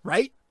 favor,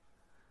 right?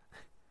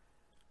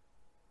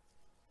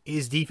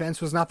 His defense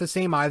was not the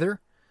same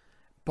either.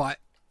 but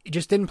he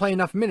just didn't play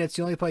enough minutes.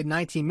 He only played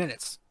 19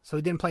 minutes, so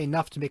he didn't play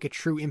enough to make a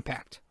true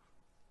impact.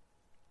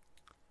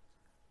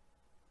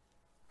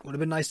 Would have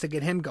been nice to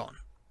get him going.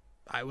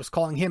 I was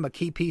calling him a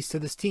key piece to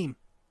this team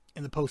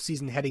in the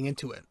postseason heading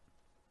into it.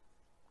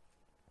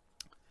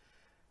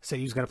 Said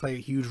he was going to play a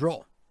huge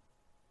role.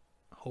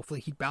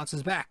 Hopefully he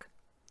bounces back.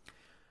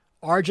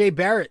 RJ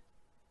Barrett.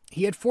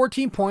 He had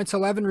 14 points,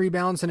 11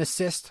 rebounds, and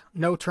assists,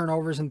 no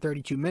turnovers in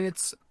 32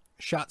 minutes.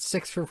 Shot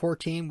 6 for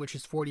 14, which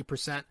is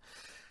 40%.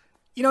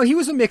 You know, he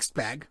was a mixed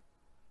bag.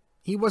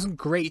 He wasn't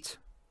great.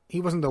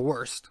 He wasn't the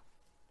worst.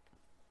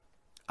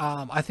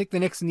 I think the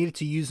Knicks needed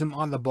to use him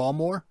on the ball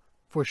more,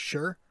 for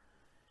sure.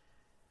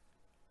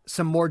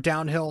 Some more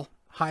downhill,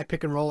 high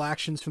pick and roll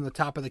actions from the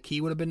top of the key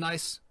would have been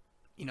nice.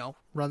 You know,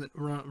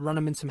 run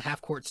him in some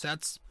half-court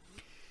sets.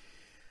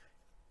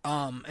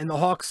 And the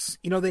Hawks,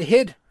 you know, they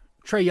hid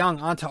Trae Young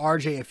onto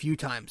RJ a few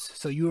times,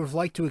 so you would have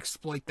liked to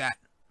exploit that.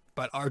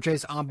 But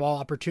RJ's on-ball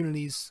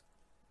opportunities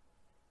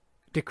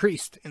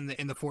decreased in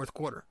the fourth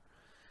quarter.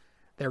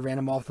 They ran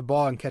him off the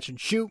ball and catch and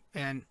shoot,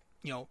 and,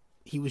 you know,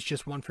 he was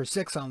just 1 for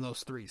 6 on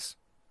those threes.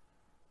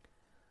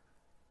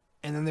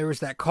 And then there was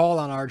that call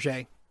on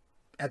RJ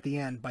at the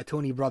end by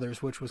Tony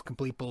Brothers, which was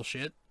complete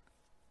bullshit.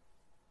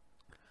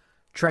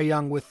 Trae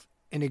Young with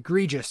an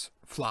egregious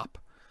flop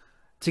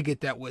to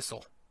get that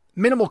whistle.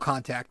 Minimal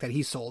contact that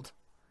he sold.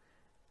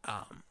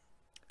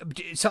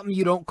 Something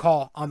you don't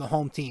call on the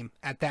home team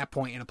at that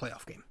point in a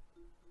playoff game.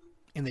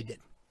 And they did.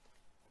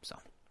 So,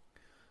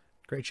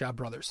 great job,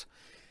 brothers.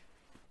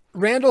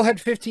 Randall had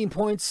 15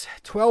 points,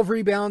 12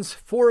 rebounds,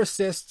 4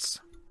 assists,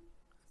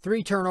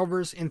 3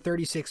 turnovers in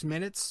 36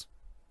 minutes.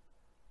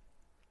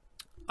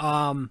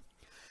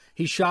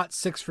 He shot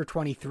 6 for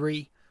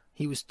 23.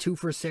 He was 2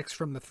 for 6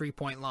 from the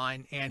 3-point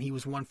line, and he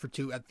was 1 for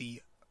 2 at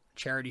the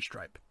charity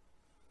stripe.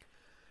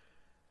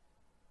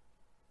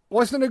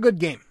 Wasn't a good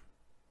game.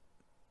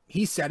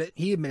 He said it,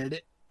 he admitted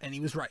it, and he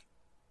was right.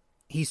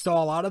 He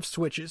saw a lot of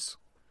switches,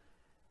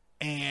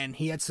 and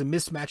he had some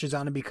mismatches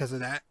on him because of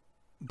that,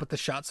 but the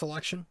shot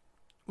selection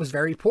was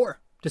very poor,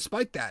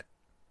 despite that.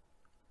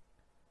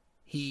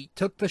 He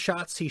took the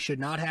shots he should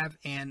not have,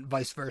 and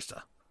vice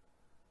versa.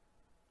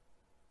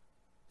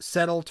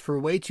 Settled for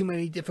way too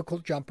many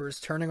difficult jumpers,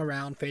 turning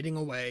around, fading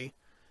away.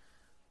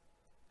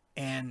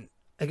 And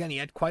again, he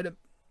had quite a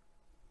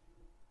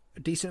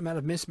decent amount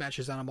of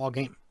mismatches on him all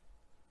game.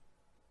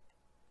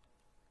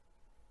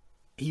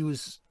 He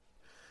was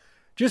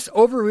just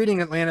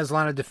overreading Atlanta's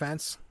line of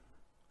defense.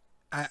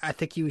 I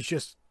think he was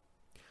just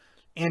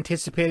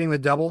anticipating the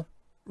double,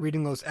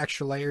 reading those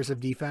extra layers of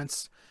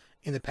defense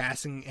in the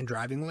passing and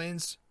driving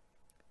lanes.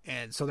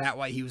 And so that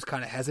way he was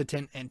kind of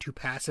hesitant and too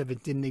passive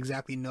and didn't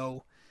exactly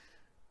know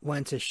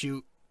when to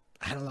shoot.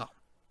 I don't know.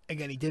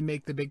 Again, he did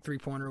make the big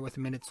three-pointer with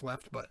minutes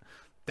left, but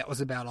that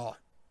was about all,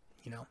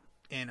 you know.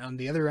 And on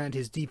the other end,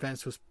 his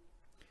defense was,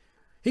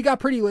 he got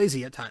pretty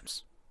lazy at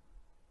times.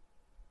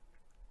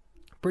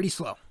 Pretty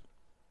slow.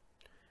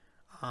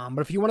 But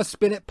if you want to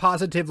spin it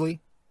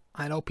positively,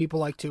 I know people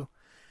like to,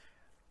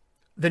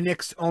 the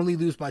Knicks only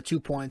lose by 2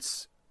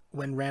 points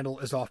when Randall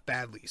is off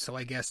badly. So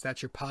I guess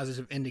that's your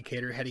positive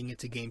indicator heading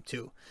into game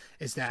 2,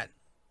 is that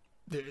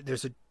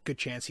there's a good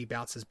chance he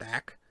bounces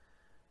back.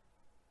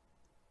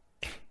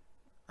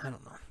 I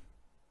don't know.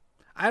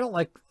 I don't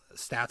like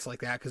stats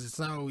like that because it's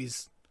not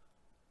always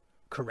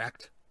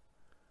correct.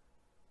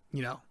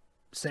 You know,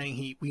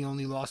 saying we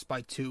only lost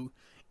by 2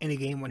 in a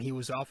game when he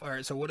was off. All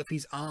right, so what if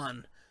he's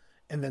on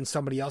and then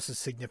somebody else is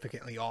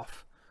significantly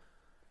off?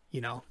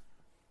 You know,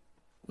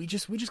 we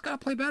just got to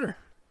play better.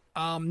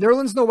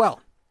 Nerlens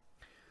Noel.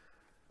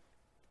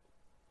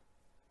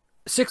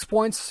 6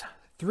 points,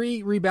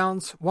 3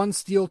 rebounds, 1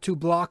 steal, 2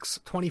 blocks,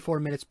 24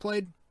 minutes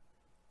played.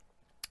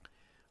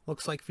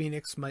 Looks like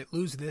Phoenix might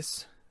lose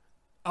this.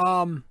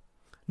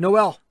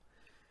 Noel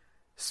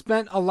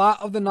spent a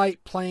lot of the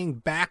night playing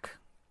back,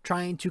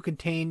 trying to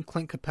contain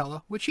Clint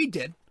Capella, which he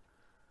did.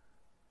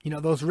 You know,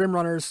 those rim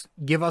runners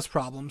give us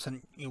problems,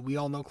 and you know, we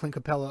all know Clint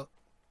Capella,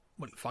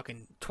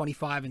 fucking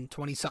 25 and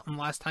 20-something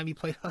last time he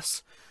played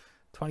us.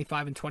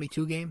 25 and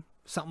 22 game,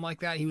 something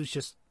like that. He was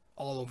just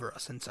all over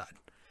us inside.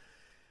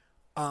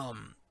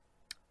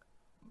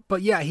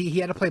 But yeah, he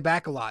had to play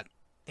back a lot.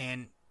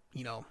 And,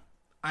 you know,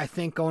 I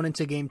think going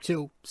into game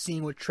 2,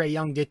 seeing what Trae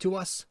Young did to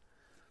us,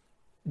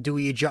 do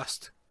we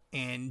adjust?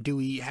 And do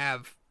we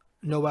have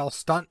Noel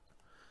stunt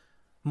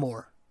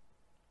more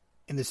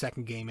in the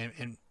second game?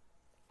 And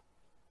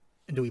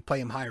do we play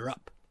him higher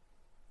up?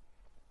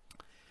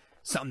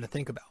 Something to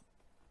think about.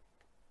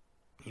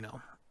 You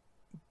know,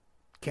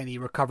 can he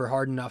recover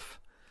hard enough?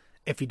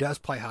 If he does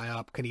play high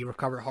up, can he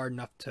recover hard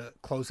enough to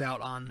close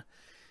out on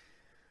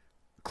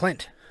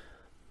Clint?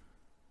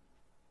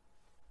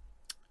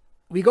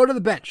 We go to the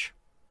bench.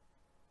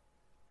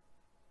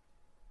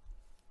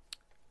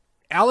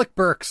 Alec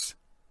Burks,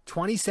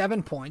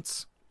 27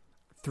 points,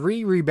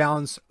 3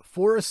 rebounds,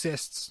 4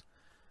 assists,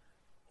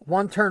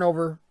 1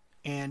 turnover,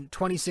 and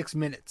 26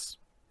 minutes.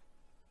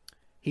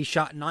 He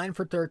shot 9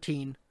 for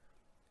 13,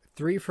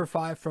 3 for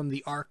 5 from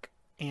the arc,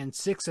 and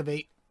 6 of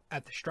 8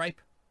 at the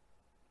stripe.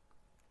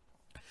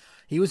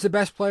 He was the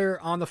best player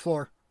on the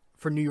floor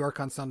for New York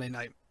on Sunday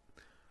night,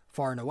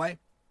 far and away.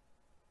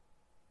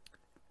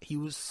 He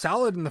was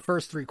solid in the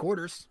first 3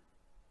 quarters,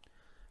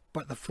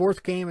 but the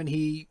fourth game and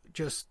he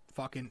just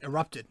fucking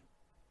erupted.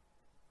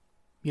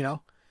 You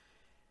know?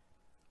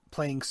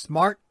 Playing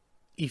smart,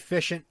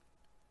 efficient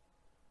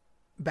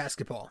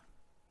basketball.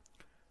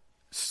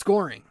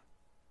 Scoring.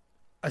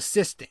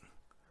 Assisting.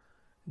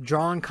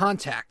 Drawing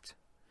contact.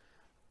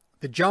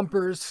 The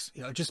jumpers,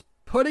 just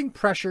putting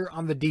pressure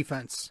on the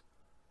defense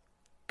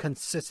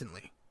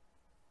consistently.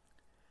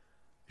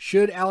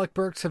 Should Alec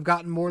Burks have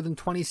gotten more than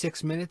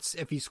 26 minutes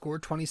if he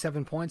scored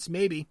 27 points?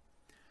 Maybe.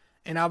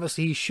 And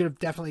obviously he should have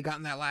definitely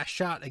gotten that last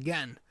shot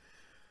again.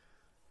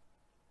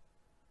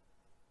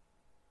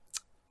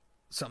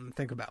 Something to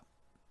think about.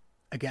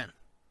 Again.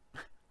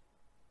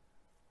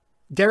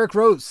 Derrick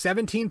Rose,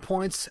 17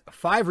 points,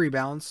 5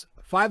 rebounds,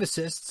 5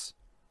 assists,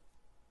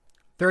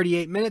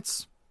 38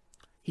 minutes.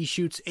 He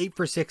shoots 8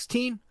 for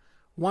 16,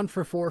 1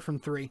 for 4 from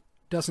 3.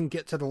 Doesn't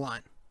get to the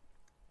line,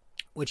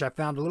 which I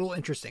found a little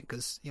interesting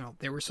because,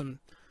 there were some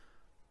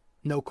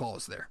no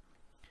calls there.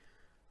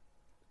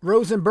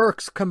 Rose and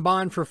Burks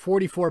combined for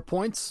 44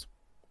 points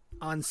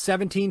on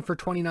 17 for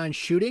 29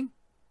 shooting.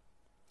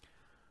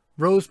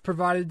 Rose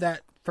provided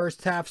that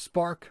first half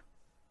spark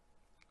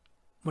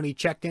when he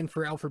checked in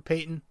for Elfrid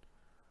Payton.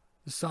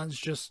 The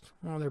Suns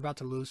they're about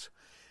to lose.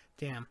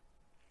 Damn.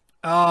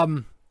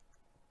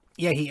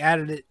 Yeah, he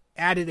added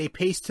a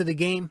pace to the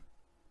game.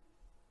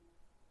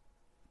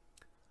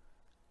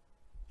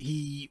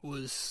 He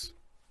was,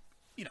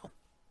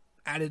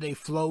 added a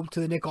flow to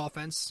the Knick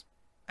offense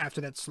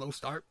after that slow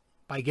start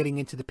by getting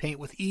into the paint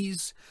with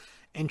ease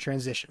and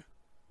transition.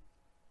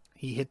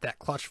 He hit that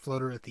clutch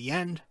floater at the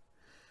end.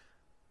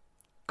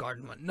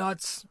 Garden went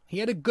nuts. He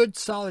had a good,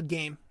 solid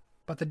game,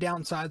 but the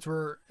downsides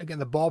were, again,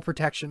 the ball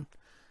protection,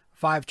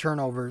 5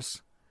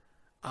 turnovers.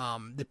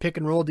 The pick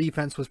and roll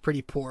defense was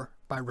pretty poor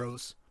by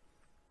Rose.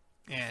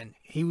 And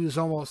he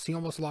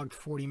almost logged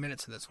 40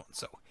 minutes in this one.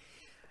 So,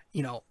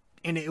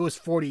 and it was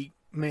 40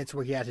 minutes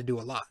where he had to do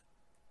a lot.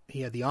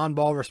 He had the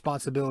on-ball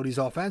responsibilities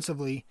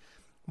offensively,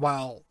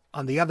 while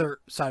on the other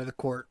side of the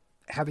court,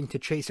 having to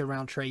chase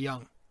around Trae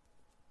Young.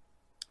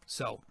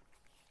 So,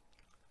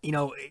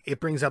 it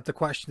brings up the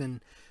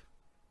question,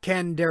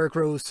 can Derrick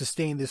Rose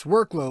sustain this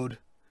workload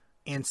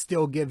and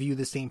still give you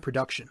the same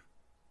production?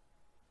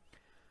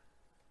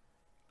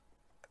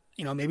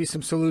 Maybe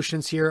some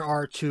solutions here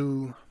are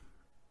to,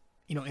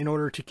 in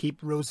order to keep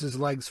Rose's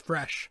legs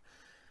fresh,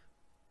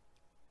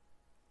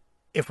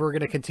 if we're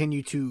going to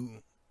continue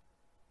to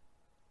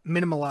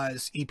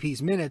minimalize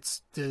EP's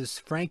minutes, does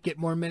Frank get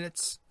more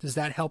minutes? Does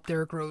that help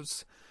Derrick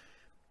Rose?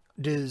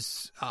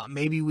 Does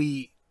maybe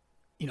we,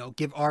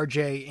 give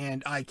RJ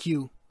and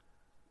IQ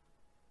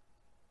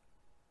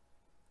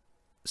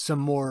some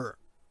more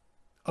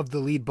of the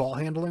lead ball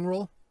handling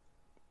role?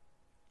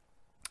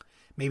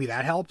 Maybe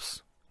that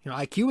helps.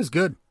 IQ was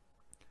good.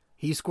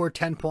 He scored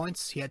 10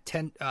 points. He had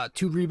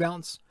 2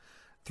 rebounds,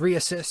 3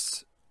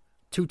 assists,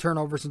 2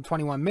 turnovers in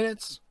 21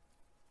 minutes.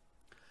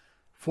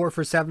 4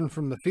 for 7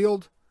 from the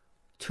field,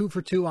 2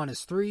 for 2 on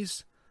his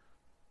threes.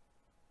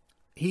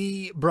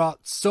 He brought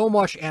so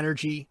much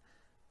energy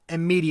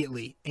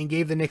immediately and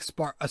gave the Knicks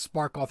a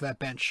spark off that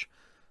bench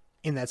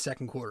in that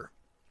second quarter.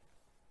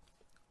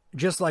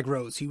 Just like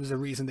Rose, he was the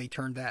reason they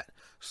turned that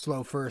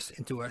slow first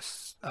into a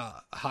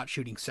hot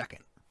shooting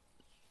second.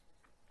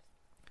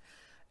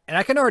 And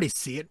I can already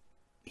see it.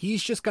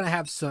 He's just going to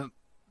have some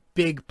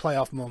big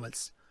playoff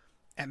moments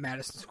at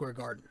Madison Square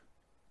Garden.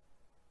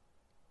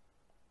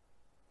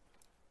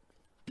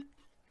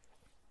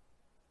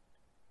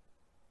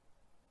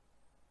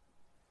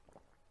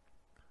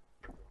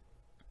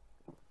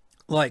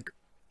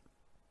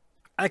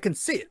 I can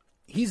see it.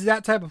 He's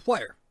that type of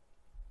player.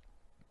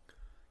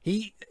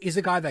 He is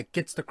a guy that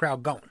gets the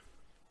crowd going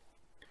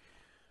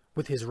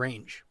with his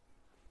range.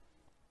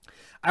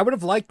 I would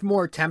have liked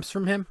more attempts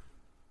from him,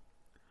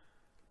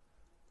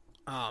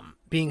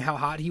 being how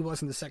hot he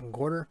was in the second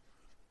quarter.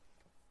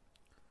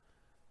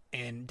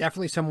 And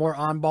definitely some more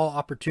on-ball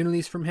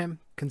opportunities from him,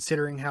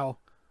 considering how,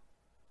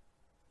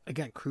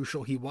 again,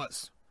 crucial he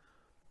was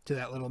to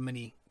that little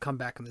mini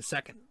comeback in the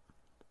second.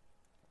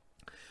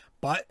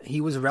 But he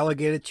was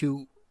relegated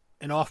to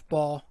an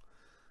off-ball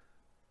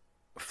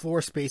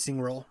floor spacing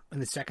role in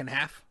the second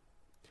half,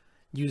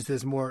 used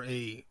as more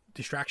a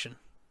distraction.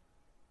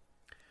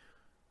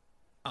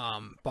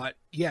 But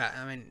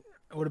yeah, it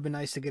would have been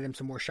nice to get him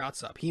some more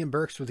shots up. He and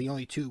Burks were the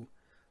only two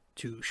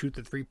to shoot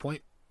the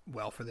 3-point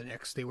well for the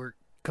Knicks. They were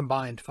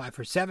combined 5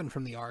 for 7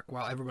 from the arc,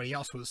 while everybody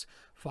else was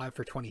 5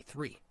 for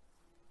 23.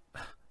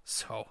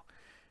 So,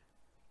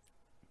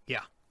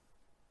 yeah.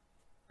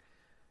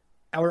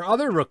 Our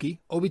other rookie,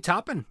 Obi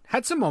Toppin,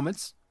 had some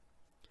moments.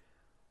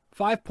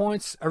 5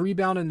 points, a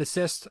rebound, and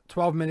assist,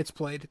 12 minutes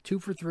played, 2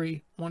 for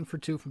 3, 1 for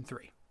 2 from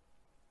 3.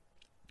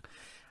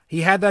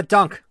 He had that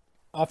dunk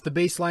off the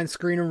baseline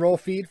screen and roll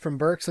feed from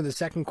Burks in the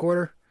second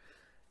quarter.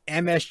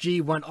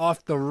 MSG went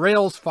off the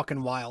rails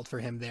fucking wild for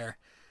him there.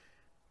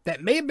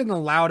 That may have been the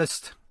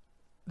loudest.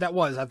 That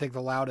was, I think,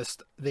 the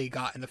loudest they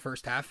got in the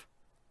first half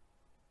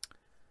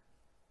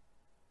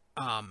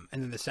And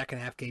then the second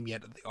half game, you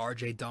had the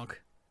RJ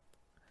dunk.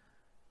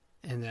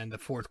 And then the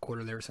fourth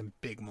quarter, there were some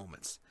big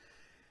moments.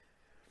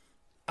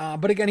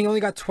 But again, he only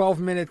got 12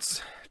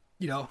 minutes,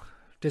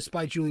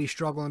 despite Julius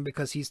struggling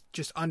because he's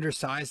just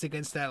undersized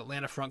against that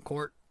Atlanta front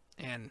court.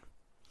 And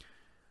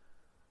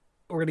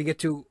we're going to get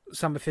to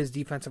some of his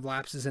defensive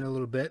lapses in a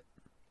little bit.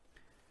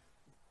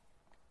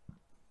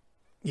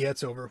 Yeah,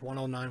 it's over.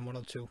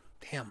 109-102.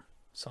 Damn.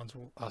 Suns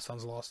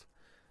lost.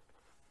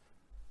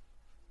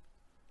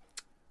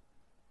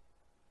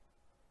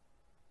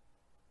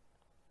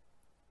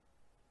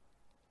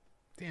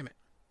 Damn it.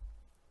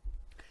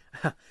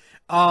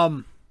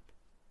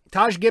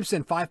 Taj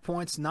Gibson, 5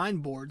 points, 9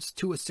 boards,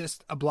 2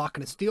 assists, a block,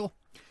 and a steal.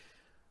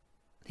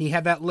 He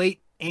had that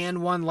late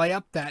and one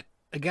layup that,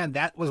 again,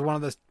 that was one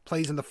of the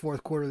plays in the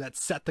fourth quarter that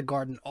set the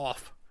Garden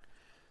off.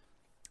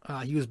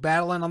 He was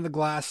battling on the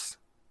glass,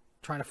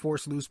 trying to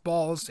force loose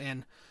balls,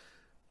 and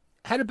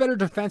had a better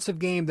defensive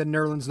game than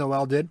Nerlens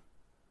Noel did.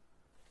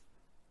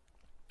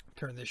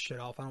 Turn this shit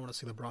off. I don't want to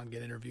see LeBron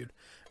get interviewed.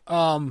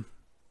 Noel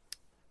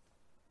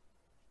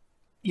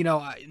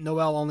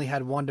only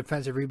had 1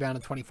 defensive rebound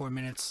in 24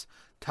 minutes.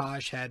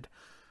 Taj had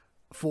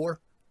 4.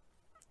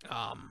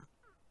 A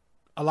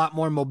lot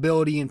more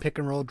mobility in pick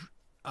and roll,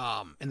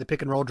 in the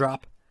pick and roll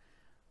drop.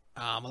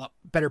 A lot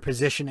better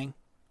positioning.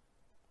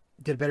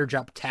 Did a better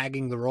job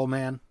tagging the roll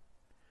man.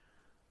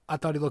 I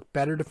thought he looked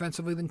better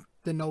defensively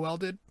than Noel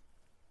did.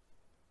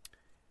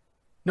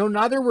 No,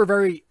 neither were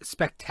very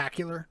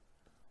spectacular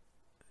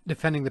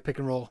defending the pick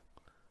and roll.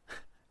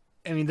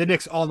 I mean, the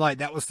Knicks all night,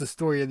 that was the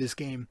story of this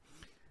game.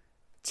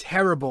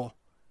 Terrible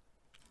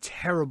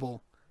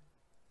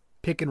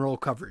pick and roll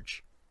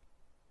coverage.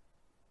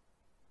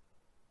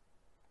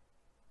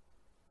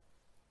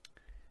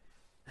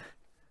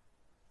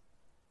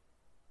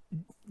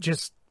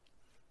 Just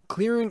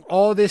clearing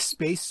all this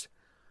space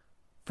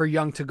for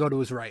Young to go to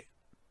his right.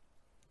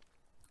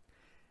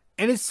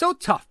 And it's so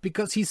tough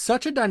because he's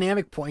such a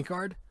dynamic point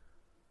guard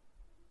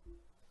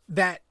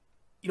that,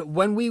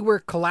 when we were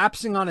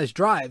collapsing on his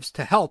drives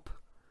to help,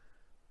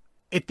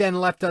 it then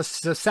left us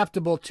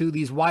susceptible to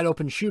these wide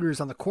open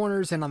shooters on the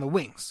corners and on the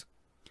wings.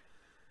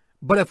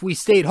 But if we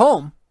stayed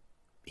home,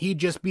 he'd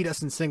just beat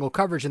us in single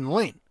coverage in the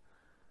lane.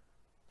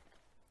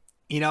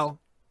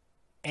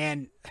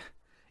 And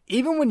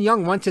even when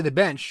Young went to the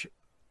bench,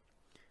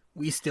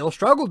 we still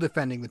struggled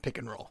defending the pick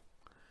and roll.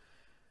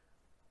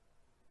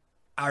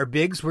 Our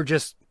bigs were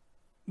just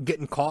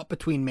getting caught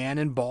between man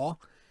and ball.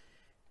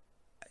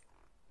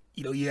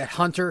 You had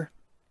Hunter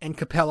and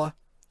Capella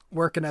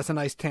working as a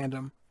nice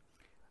tandem.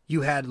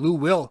 You had Lou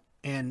Will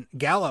and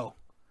Gallo,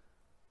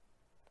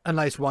 a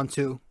nice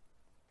 1-2.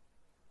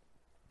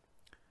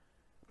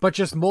 But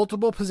just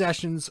multiple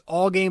possessions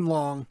all game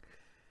long,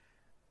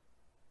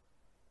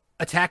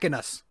 attacking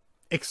us,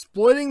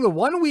 exploiting the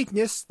one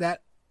weakness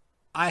that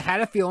I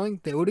had a feeling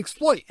they would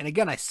exploit. And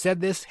again, I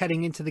said this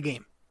heading into the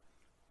game.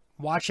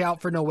 Watch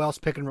out for Noel's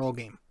pick and roll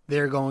game.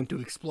 They're going to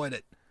exploit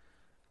it.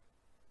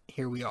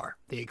 Here we are.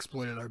 They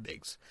exploited our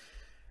bigs.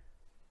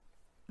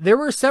 There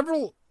were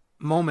several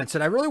moments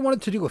that I really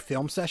wanted to do a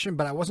film session,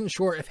 but I wasn't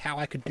sure how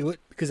I could do it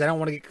because I don't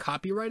want to get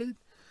copyrighted.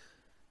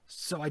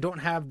 So I don't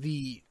have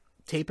the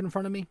tape in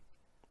front of me.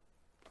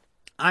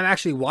 I'm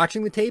actually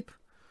watching the tape.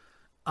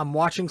 I'm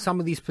watching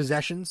some of these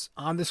possessions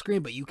on the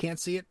screen, but you can't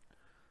see it.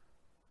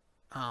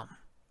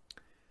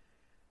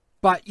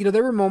 But,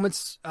 there were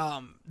moments.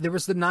 There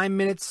was the 9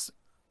 minutes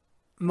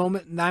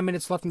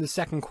left in the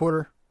second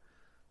quarter.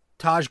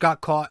 Taj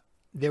got caught.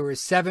 There were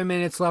 7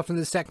 minutes left in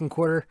the second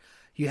quarter.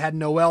 You had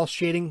Noel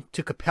shading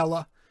to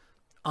Capella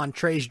on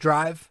Trey's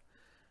drive,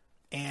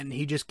 and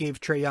he just gave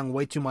Trae Young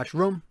way too much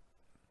room.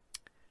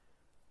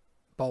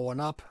 Ball went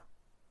up.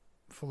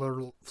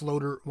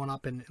 Floater went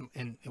up, and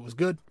it was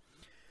good.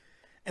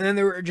 And then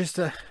there were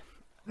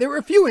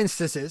a few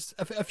instances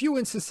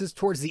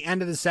towards the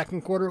end of the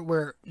second quarter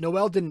where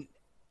Noel did an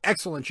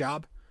excellent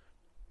job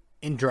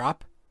in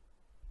drop.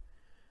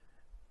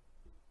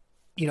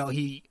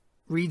 He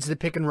reads the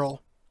pick and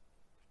roll.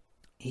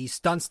 He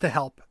stunts to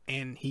help,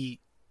 and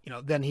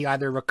then he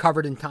either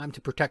recovered in time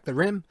to protect the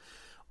rim,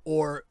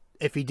 or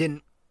if he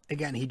didn't,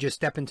 again, he just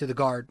stepped into the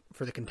guard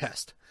for the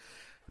contest.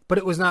 But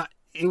it wasn't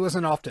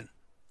often,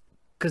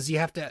 because you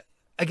have to,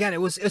 again,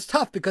 it's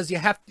tough because you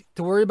have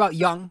to worry about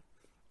Young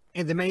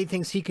and the many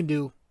things he can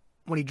do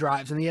when he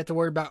drives, and then you have to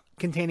worry about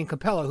containing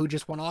Capella, who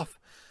just went off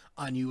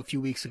on you a few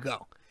weeks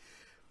ago.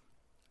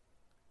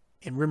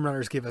 And rim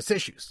runners give us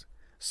issues.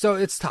 So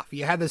it's tough.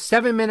 You had the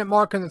 7-minute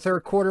mark in the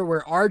third quarter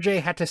where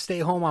RJ had to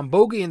stay home on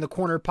Bogey in the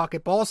corner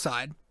pocket ball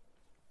side.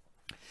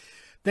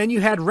 Then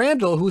you had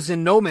Randall, who's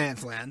in no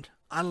man's land.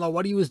 I don't know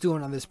what he was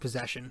doing on this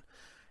possession.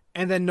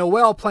 And then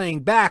Noel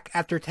playing back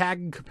after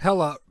tagging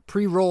Capella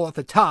pre-roll at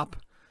the top.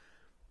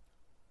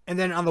 And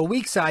then on the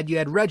weak side, you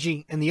had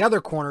Reggie in the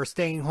other corner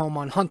staying home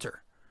on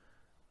Hunter.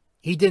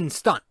 He didn't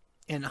stunt.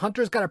 And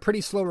Hunter's got a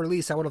pretty slow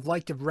release. I would have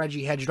liked if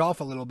Reggie hedged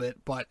off a little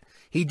bit, but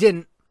he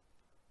didn't.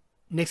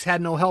 Knicks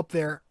had no help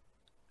there.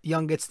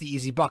 Young gets the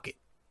easy bucket.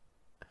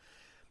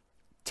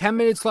 10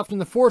 minutes left in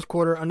the fourth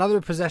quarter.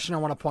 Another possession I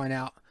want to point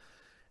out.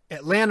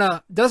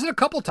 Atlanta does it a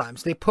couple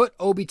times. They put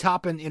Obi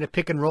Toppin in a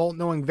pick and roll,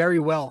 knowing very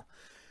well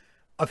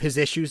of his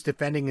issues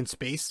defending in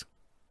space.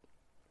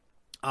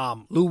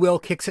 Lou Will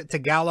kicks it to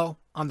Gallo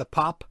on the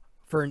pop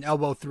for an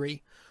elbow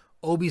 3.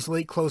 Obi's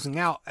late closing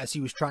out as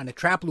he was trying to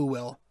trap Lou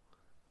Will.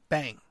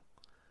 Bang.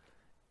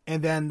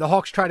 And then the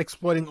Hawks tried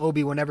exploiting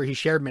Obi whenever he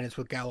shared minutes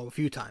with Gallo a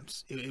few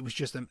times. It was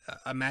just a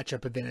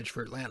matchup advantage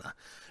for Atlanta.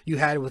 You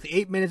had, with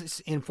 8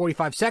 minutes and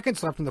 45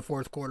 seconds left in the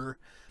fourth quarter,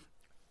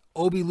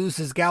 Obi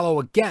loses Gallo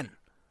again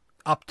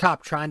up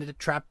top, trying to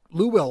trap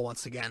Lou Will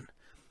once again.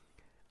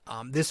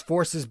 This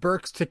forces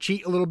Burks to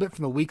cheat a little bit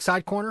from the weak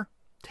side corner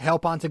to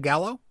help onto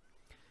Gallo.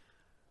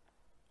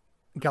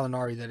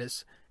 Gallinari, that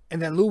is.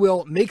 And then Lou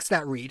Will makes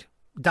that read,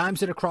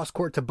 dimes it across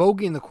court to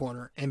Bogey in the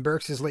corner, and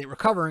Burks is late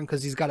recovering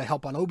because he's got to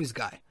help on Obi's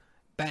guy.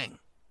 Bang.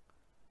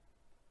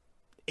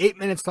 8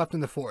 minutes left in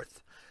the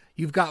fourth.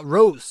 You've got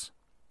Rose.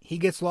 He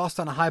gets lost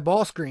on a high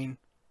ball screen,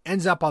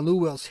 ends up on Lou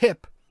Will's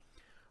hip.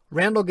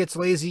 Randall gets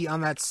lazy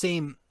on that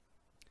same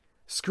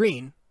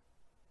screen,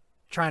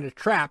 trying to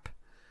trap,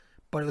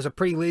 but it was a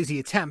pretty lazy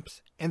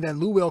attempt. And then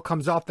Lou Will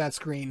comes off that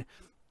screen,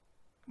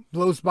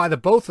 blows by the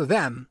both of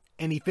them,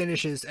 and he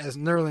finishes as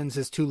Nerlens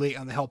is too late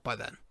on the help by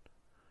then.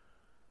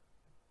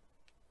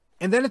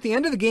 And then at the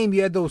end of the game,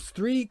 you had those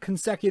 3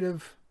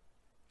 consecutive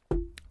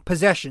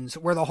possessions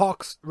where the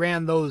Hawks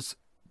ran those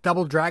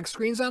double drag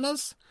screens on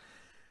us.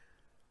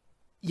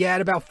 You had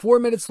about 4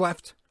 minutes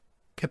left.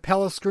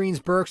 Capella screens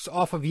Burks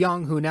off of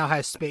Young, who now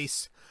has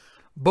space.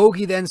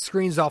 Bogey then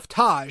screens off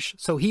Taj,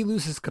 so he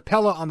loses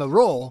Capella on the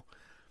roll.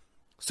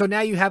 So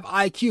now you have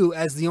IQ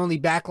as the only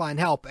backline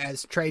help,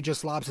 as Trey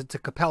just lobs it to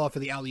Capella for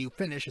the alley-oop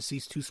finish as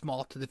he's too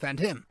small to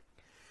defend him.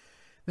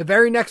 The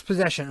very next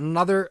possession,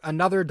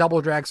 another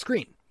double drag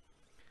screen.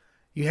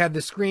 You have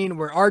the screen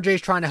where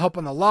RJ's trying to help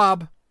on the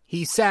lob.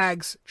 He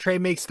sags, Trey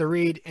makes the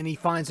read, and he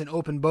finds an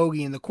open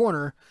Bogey in the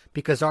corner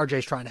because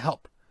RJ's trying to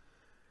help.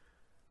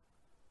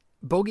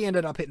 Bogey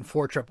ended up hitting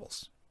 4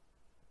 triples.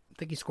 I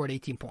think he scored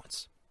 18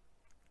 points.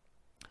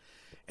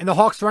 And the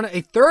Hawks run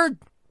a third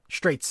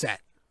straight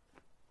set.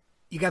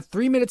 You got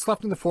 3 minutes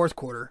left in the fourth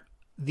quarter.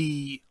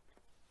 You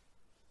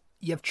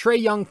have Trey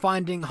Young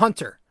finding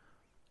Hunter,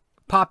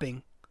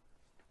 popping,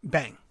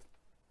 bang.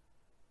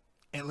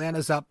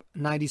 Atlanta's up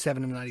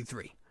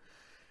 97-93.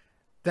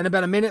 Then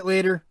about a minute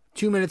later,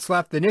 2 minutes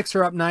left, the Knicks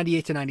are up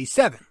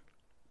 98-97.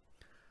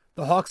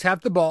 The Hawks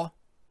have the ball.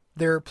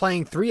 They're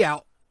playing 3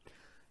 out.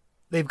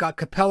 They've got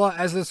Capella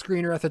as the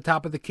screener at the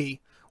top of the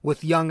key,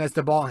 with Young as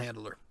the ball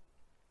handler.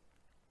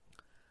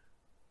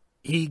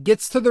 He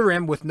gets to the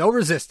rim with no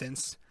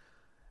resistance.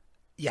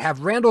 You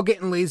have Randall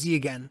getting lazy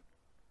again.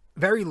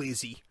 Very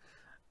lazy.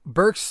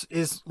 Burks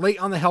is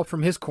late on the help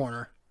from his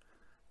corner.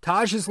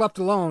 Taj is left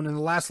alone in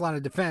the last line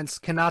of defense,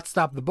 cannot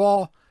stop the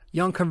ball.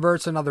 Young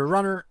converts another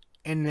runner,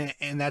 and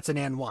that's an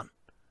and one.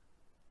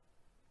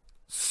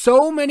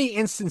 So many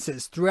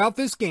instances throughout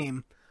this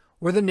game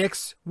where the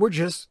Knicks were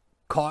just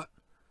caught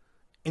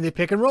in the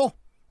pick and roll.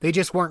 They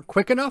just weren't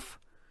quick enough.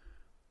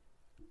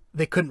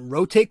 They couldn't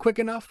rotate quick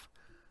enough.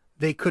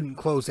 They couldn't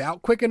close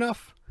out quick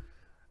enough.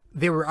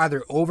 They were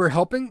either over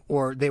helping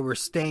or they were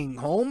staying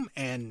home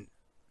and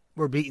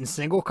were beating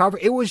single cover.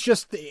 It was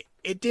just,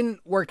 it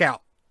didn't work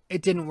out.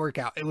 It didn't work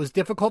out. It was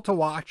difficult to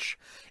watch.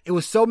 It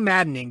was so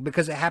maddening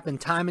because it happened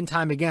time and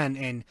time again.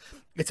 And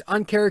it's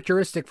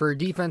uncharacteristic for a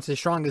defense as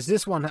strong as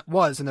this one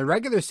was in the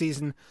regular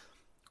season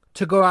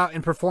to go out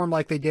and perform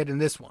like they did in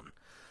this one.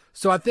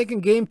 So I think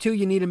in game 2,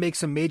 you need to make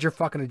some major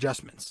fucking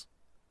adjustments.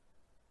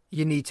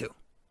 You need to.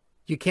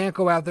 You can't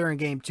go out there in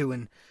game 2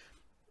 and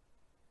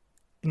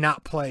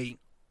not play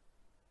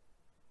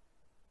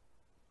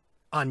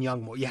on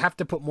Young more. You have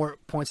to put more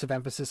points of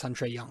emphasis on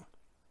Trey Young.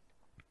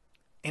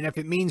 And if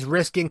it means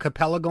risking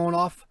Capella going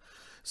off,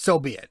 so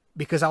be it.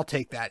 Because I'll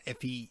take that.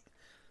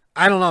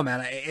 I don't know,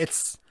 man.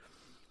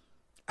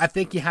 I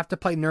think you have to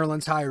play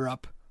Nerlens higher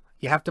up.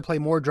 You have to play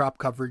more drop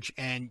coverage.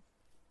 And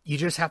you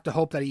just have to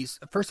hope that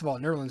first of all,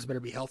 Nerlens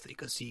better be healthy.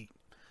 Because he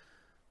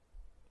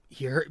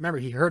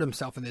hurt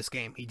himself in this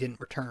game. He didn't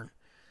return.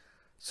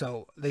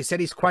 So they said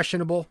he's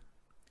questionable.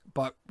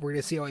 But we're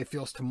going to see how he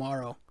feels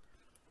tomorrow.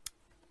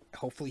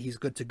 Hopefully he's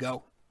good to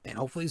go. And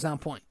hopefully he's on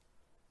point.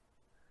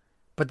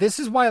 But this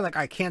is why,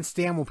 I can't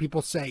stand when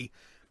people say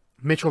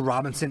Mitchell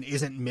Robinson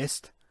isn't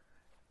missed.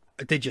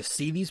 Did you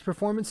see these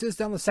performances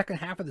down the second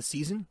half of the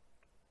season?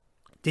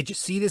 Did you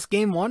see this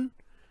game 1?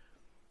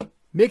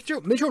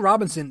 Mitchell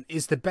Robinson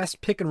is the best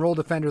pick and roll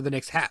defender the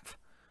Knicks have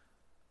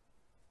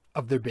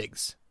of their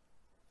bigs.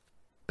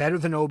 Better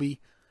than Obi,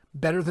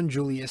 better than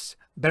Julius,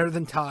 better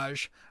than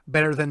Taj,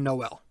 better than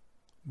Noel,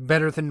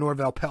 better than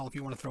Norvel Pell if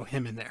you want to throw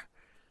him in there.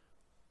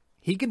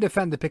 He can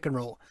defend the pick and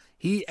roll.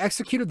 He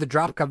executed the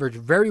drop coverage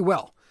very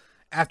well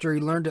after he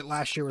learned it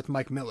last year with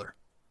Mike Miller.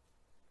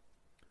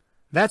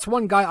 That's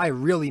one guy I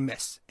really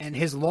miss, and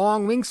his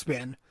long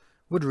wingspan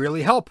would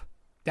really help.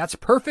 That's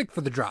perfect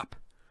for the drop.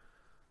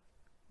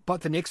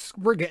 But the Knicks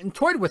were getting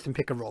toyed with in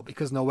pick and roll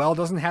because Noel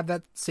doesn't have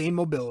that same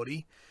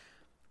mobility.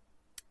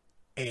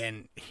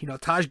 And,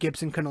 Taj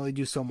Gibson can only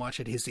do so much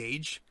at his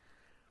age.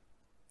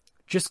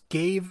 Just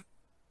gave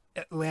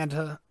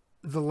Atlanta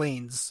the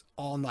lanes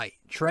all night.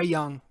 Trae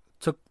Young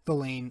took the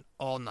lane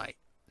all night.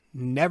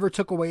 Never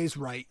took away his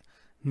right.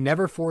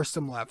 Never forced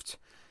him left.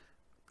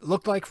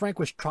 Looked like Frank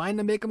was trying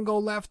to make him go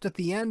left at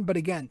the end, but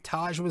again,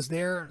 Taj was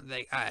there.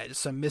 They had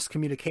some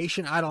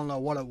miscommunication. I don't know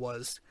what it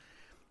was.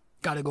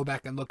 Got to go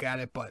back and look at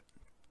it, but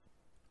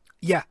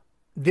yeah,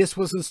 this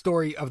was the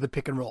story of the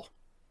pick and roll.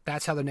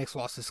 That's how the Knicks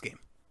lost this game.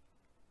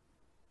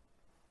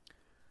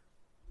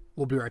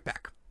 We'll be right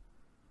back.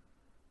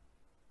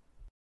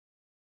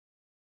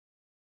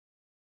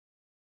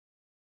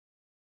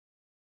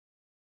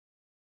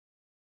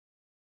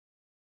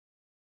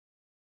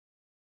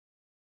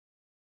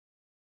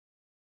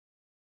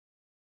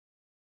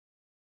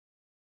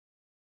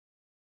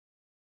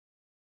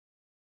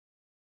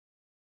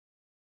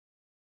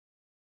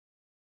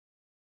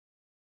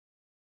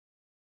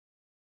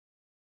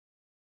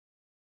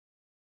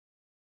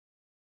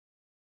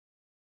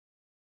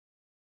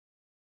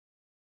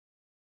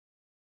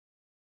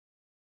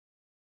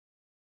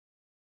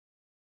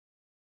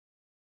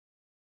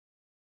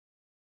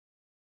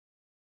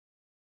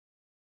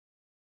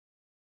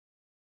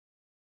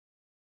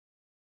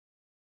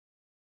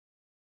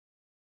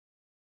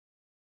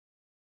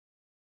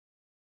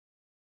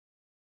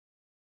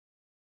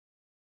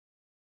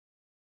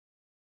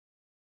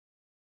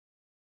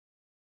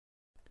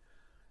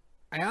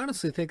 I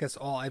honestly think that's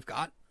all I've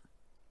got.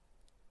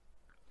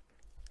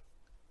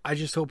 I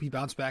just hope he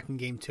bounced back in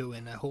game 2,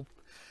 and I hope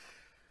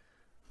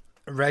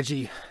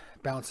Reggie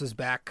bounces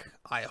back.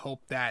 I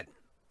hope that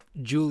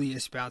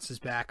Julius bounces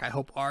back. I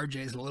hope RJ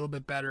is a little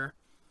bit better.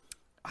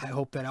 I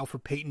hope that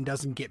Elfrid Payton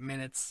doesn't get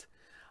minutes.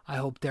 I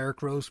hope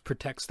Derrick Rose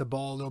protects the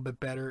ball a little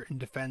bit better and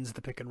defends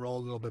the pick and roll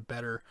a little bit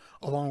better,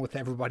 along with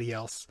everybody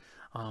else.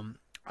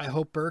 I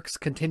hope Burks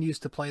continues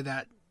to play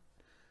that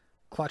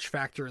clutch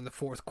factor in the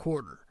fourth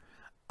quarter.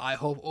 I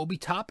hope Obi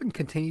Toppin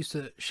continues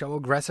to show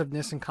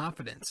aggressiveness and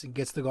confidence and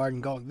gets the Garden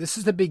going. This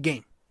is the big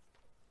game.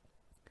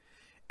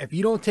 If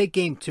you don't take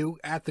game 2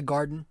 at the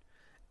Garden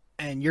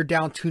and you're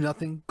down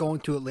 2-0 going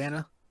to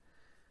Atlanta,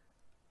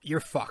 you're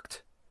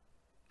fucked.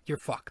 You're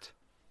fucked.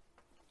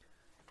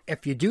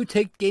 If you do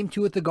take game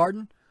 2 at the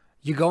Garden,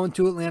 you go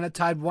into Atlanta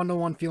tied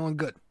 1-1 feeling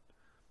good.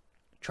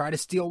 Try to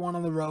steal one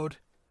on the road.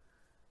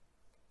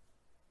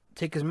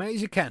 Take as many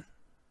as you can.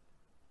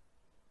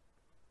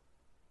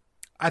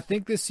 I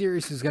think this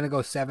series is going to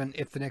go 7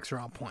 if the Knicks are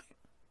on point.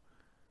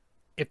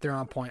 If they're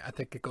on point, I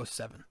think it goes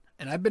 7.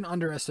 And I've been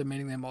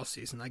underestimating them all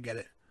season. I get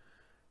it.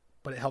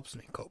 But it helps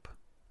me cope.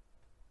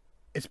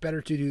 It's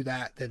better to do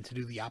that than to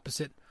do the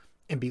opposite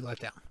and be let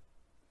down.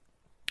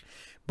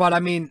 But, I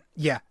mean,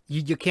 yeah,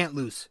 you can't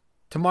lose.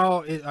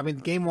 Tomorrow,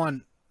 game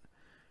 1,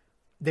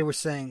 they were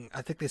saying,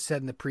 I think they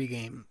said in the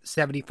pregame,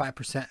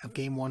 75% of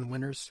game 1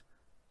 winners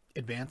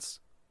advance.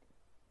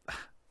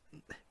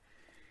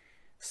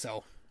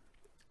 So,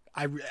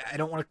 I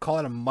don't want to call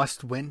it a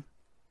must win.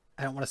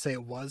 I don't want to say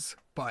it was,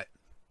 but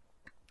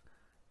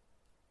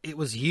it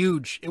was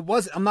huge. It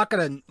was. I'm not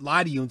going to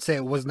lie to you and say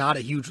it was not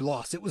a huge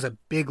loss. It was a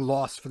big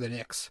loss for the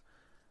Knicks.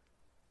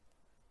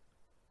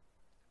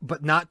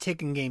 But not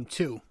taking game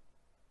 2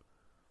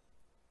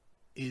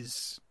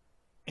 is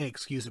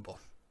inexcusable.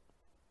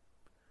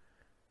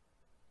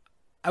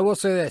 I will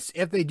say this.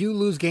 If they do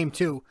lose game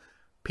 2,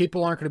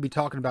 people aren't going to be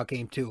talking about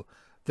game 2.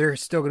 They're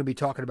still going to be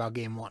talking about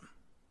game 1.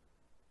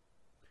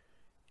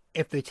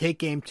 If they take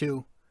game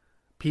 2,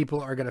 people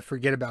are going to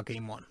forget about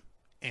game 1.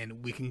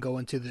 And we can go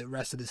into the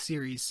rest of the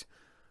series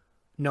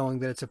knowing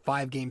that it's a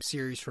 5-game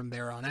series from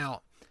there on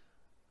out,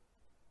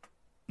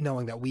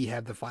 knowing that we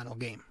have the final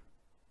game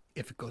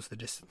if it goes the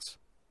distance.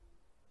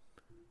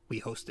 We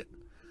host it.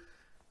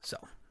 So,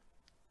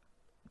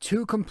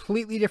 2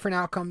 completely different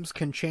outcomes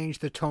can change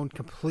the tone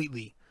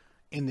completely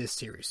in this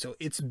series. So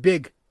it's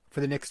big for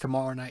the Knicks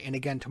tomorrow night. And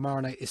again,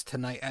 tomorrow night is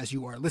tonight as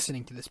you are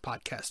listening to this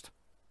podcast.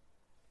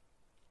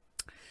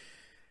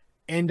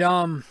 And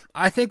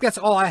I think that's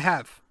all I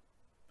have.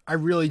 I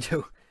really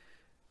do.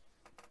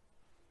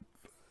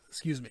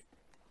 Excuse me.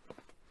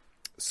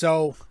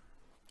 So,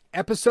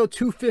 episode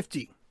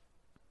 250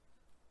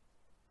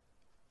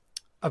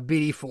 of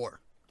BD4,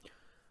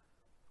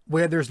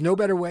 where there's no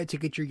better way to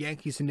get your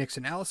Yankees and Knicks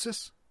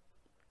analysis.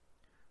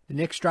 The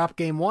Knicks drop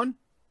game 1.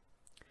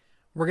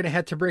 We're going to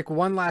head to break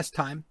one last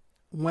time.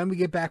 When we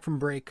get back from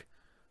break,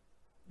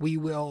 we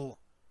will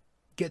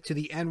get to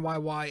the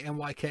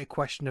NYY-NYK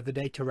question of the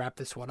day to wrap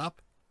this one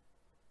up.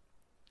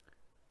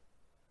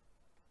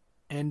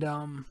 And,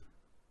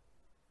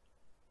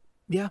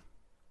 yeah,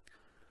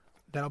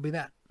 that'll be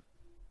that.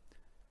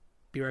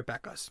 Be right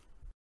back, guys.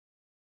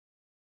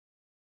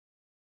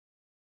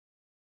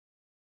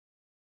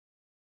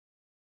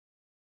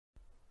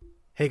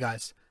 Hey,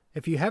 guys,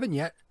 if you haven't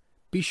yet,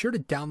 be sure to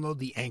download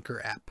the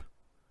Anchor app.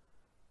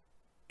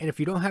 And if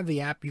you don't have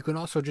the app, you can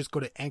also just go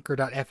to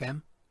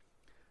anchor.fm.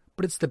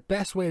 But it's the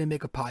best way to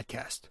make a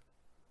podcast.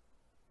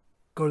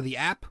 Go to the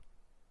app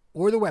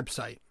or the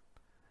website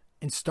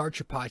and start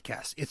your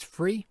podcast. It's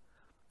free,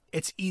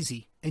 it's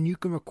easy, and you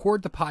can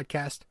record the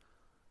podcast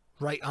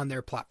right on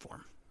their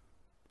platform.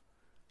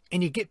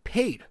 And you get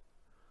paid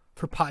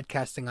for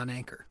podcasting on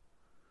Anchor.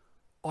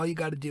 All you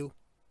got to do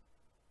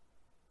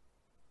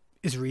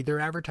is read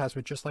their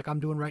advertisement just like I'm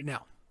doing right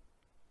now.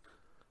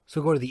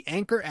 So go to the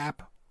Anchor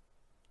app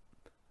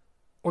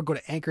or go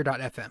to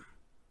anchor.fm.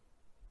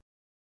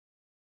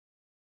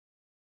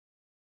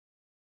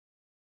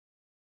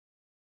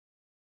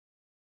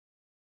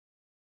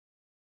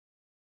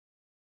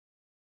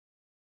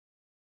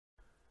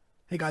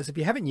 Hey guys, if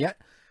you haven't yet,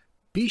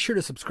 be sure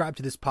to subscribe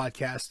to this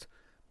podcast,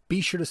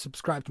 be sure to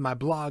subscribe to my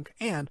blog,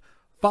 and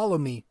follow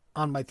me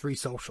on my 3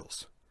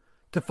 socials.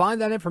 To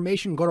find that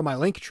information, go to my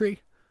Linktree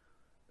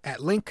at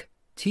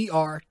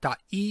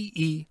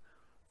linktr.ee/RJ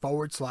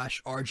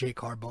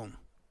Carbone.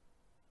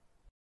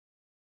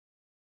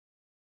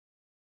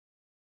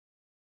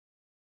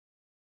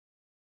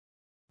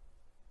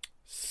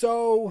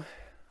 So,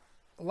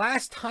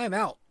 last time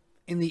out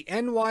in the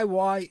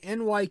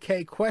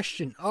NYY-NYK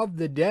question of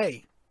the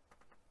day,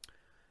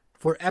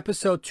 for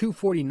episode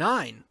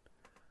 249,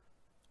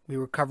 we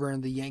were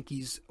covering the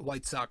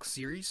Yankees-White Sox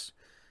series.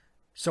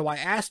 So I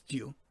asked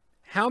you,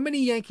 how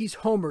many Yankees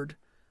homered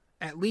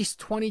at least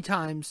 20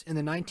 times in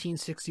the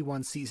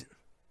 1961 season?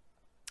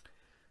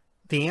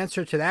 The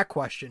answer to that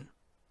question,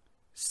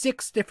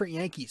 6 different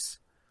Yankees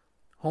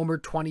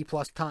homered 20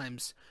 plus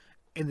times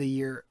in the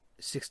year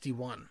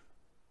 61.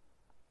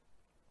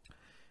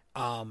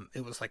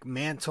 It was like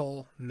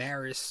Mantle,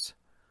 Maris,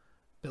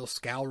 Bill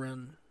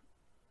Skowron,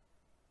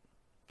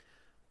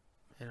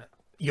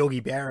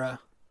 Yogi Berra, a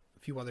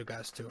few other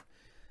guys too.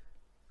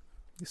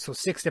 So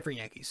 6 different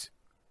Yankees.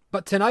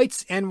 But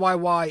tonight's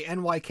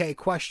NYY-NYK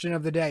question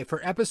of the day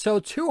for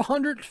episode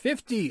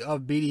 250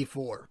 of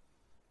BD4.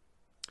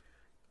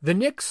 The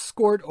Knicks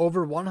scored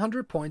over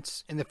 100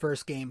 points in the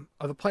first game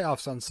of the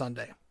playoffs on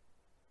Sunday.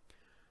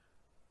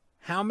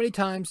 How many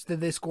times did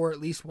they score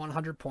at least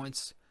 100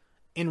 points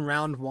in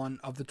round 1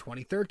 of the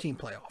 2013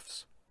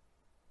 playoffs?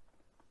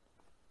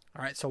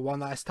 All right, so one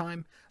last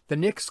time. The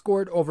Knicks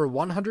scored over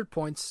 100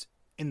 points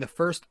in the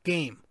first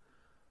game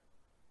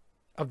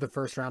of the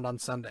first round on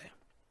Sunday.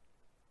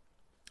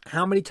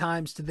 How many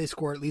times did they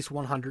score at least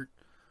 100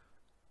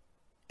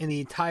 in the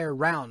entire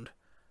round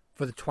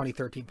for the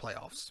 2013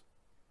 playoffs?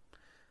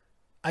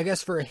 I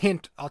guess for a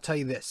hint, I'll tell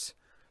you this.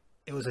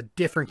 It was a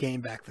different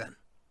game back then,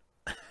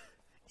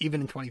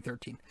 even in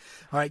 2013.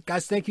 All right,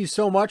 guys, thank you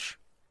so much.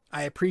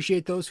 I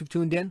appreciate those who've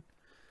tuned in.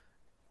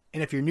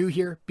 And if you're new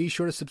here, be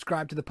sure to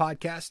subscribe to the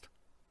podcast.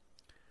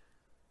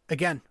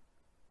 Again,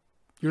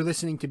 you're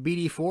listening to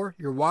BD4.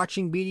 You're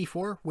watching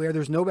BD4, where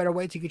there's no better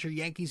way to get your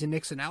Yankees and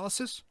Knicks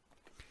analysis.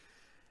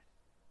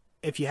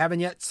 If you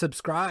haven't yet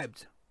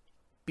subscribed,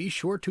 be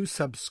sure to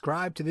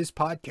subscribe to this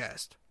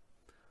podcast.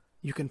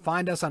 You can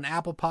find us on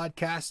Apple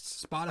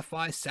Podcasts,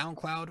 Spotify,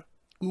 SoundCloud,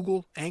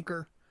 Google,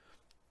 Anchor,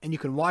 and you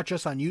can watch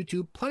us on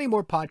YouTube. Plenty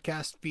more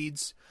podcast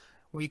feeds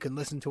where you can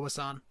listen to us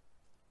on.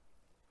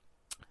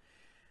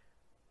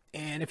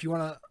 And if you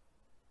want to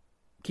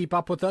keep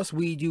up with us,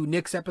 we do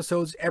Knicks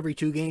episodes every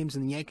 2 games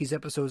and the Yankees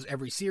episodes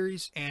every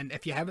series. And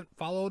if you haven't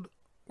followed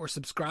or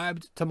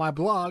subscribed to my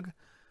blog,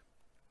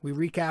 we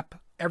recap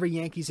every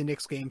Yankees and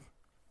Knicks game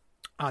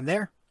on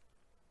there.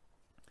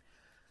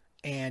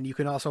 And you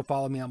can also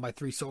follow me on my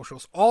 3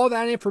 socials. All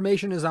that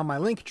information is on my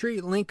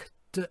Linktree,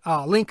 linktr,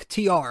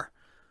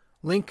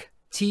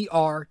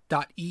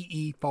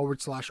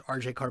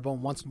 linktr.ee/RJ Carbone.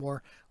 Once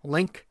more,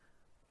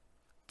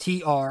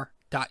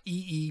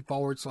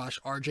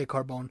 linktr.ee/RJ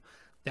Carbone.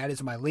 That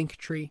is my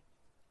Linktree.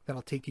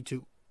 That'll take you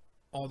to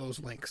all those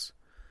links.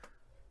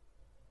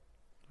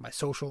 My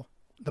social,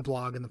 the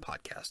blog, and the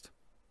podcast.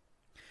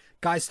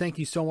 Guys, thank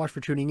you so much for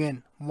tuning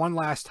in. One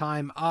last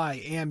time, I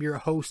am your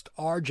host,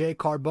 RJ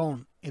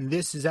Carbone, and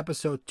this is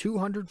episode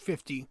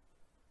 250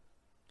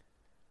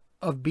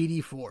 of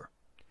BD4.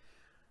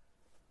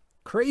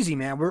 Crazy,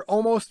 man.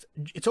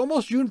 It's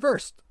almost June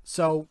 1st.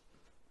 So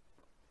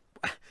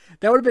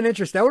that would have been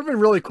interesting. That would have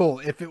been really cool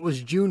if it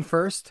was June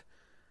 1st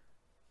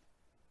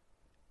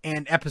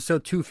and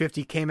episode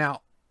 250 came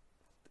out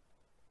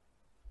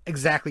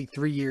exactly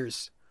 3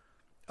 years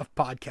of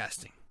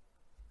podcasting.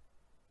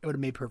 It would have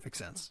made perfect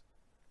sense.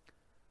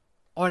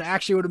 Oh, and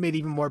actually it would have made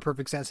even more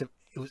perfect sense if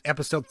it was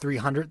episode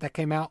 300 that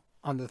came out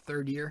on the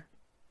 3rd year.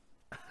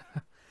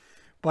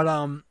 But, I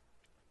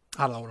don't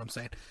know what I'm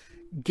saying.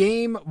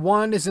 Game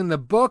 1 is in the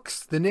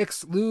books. The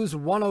Knicks lose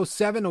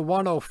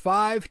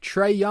 107-105.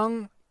 Trae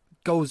Young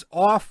goes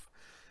off.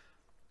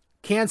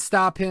 Can't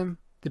stop him.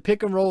 The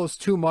pick and roll is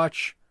too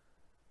much.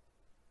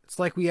 It's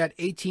like we had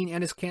 18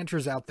 Enes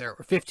Kanters out there,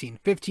 or 15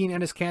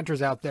 Enes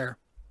Kanters out there.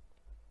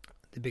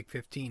 The big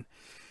 15.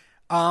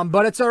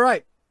 But it's all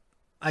right,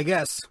 I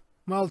guess.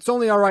 Well, it's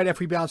only all right if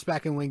we bounce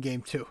back and win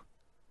game 2.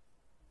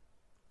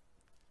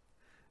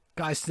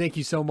 Guys, thank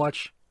you so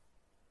much.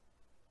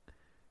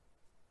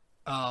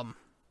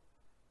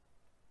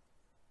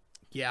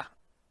 Yeah.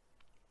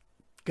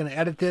 Gonna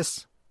edit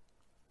this.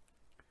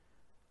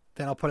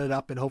 Then I'll put it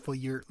up and hopefully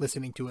you're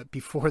listening to it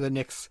before the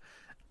Knicks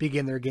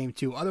begin their game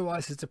 2.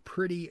 Otherwise, it's a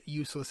pretty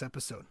useless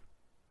episode.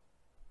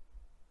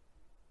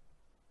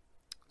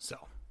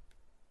 So.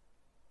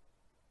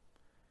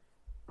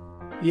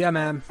 Yeah,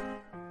 man.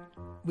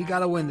 We got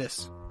to win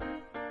this.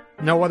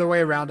 No other way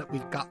around it.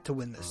 We've got to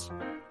win this.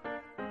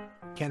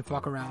 Can't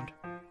fuck around.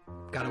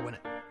 Got to win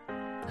it.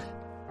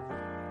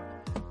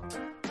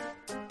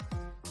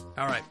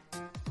 All right.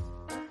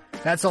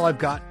 That's all I've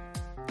got.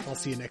 I'll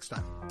see you next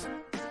time.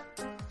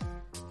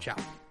 Ciao.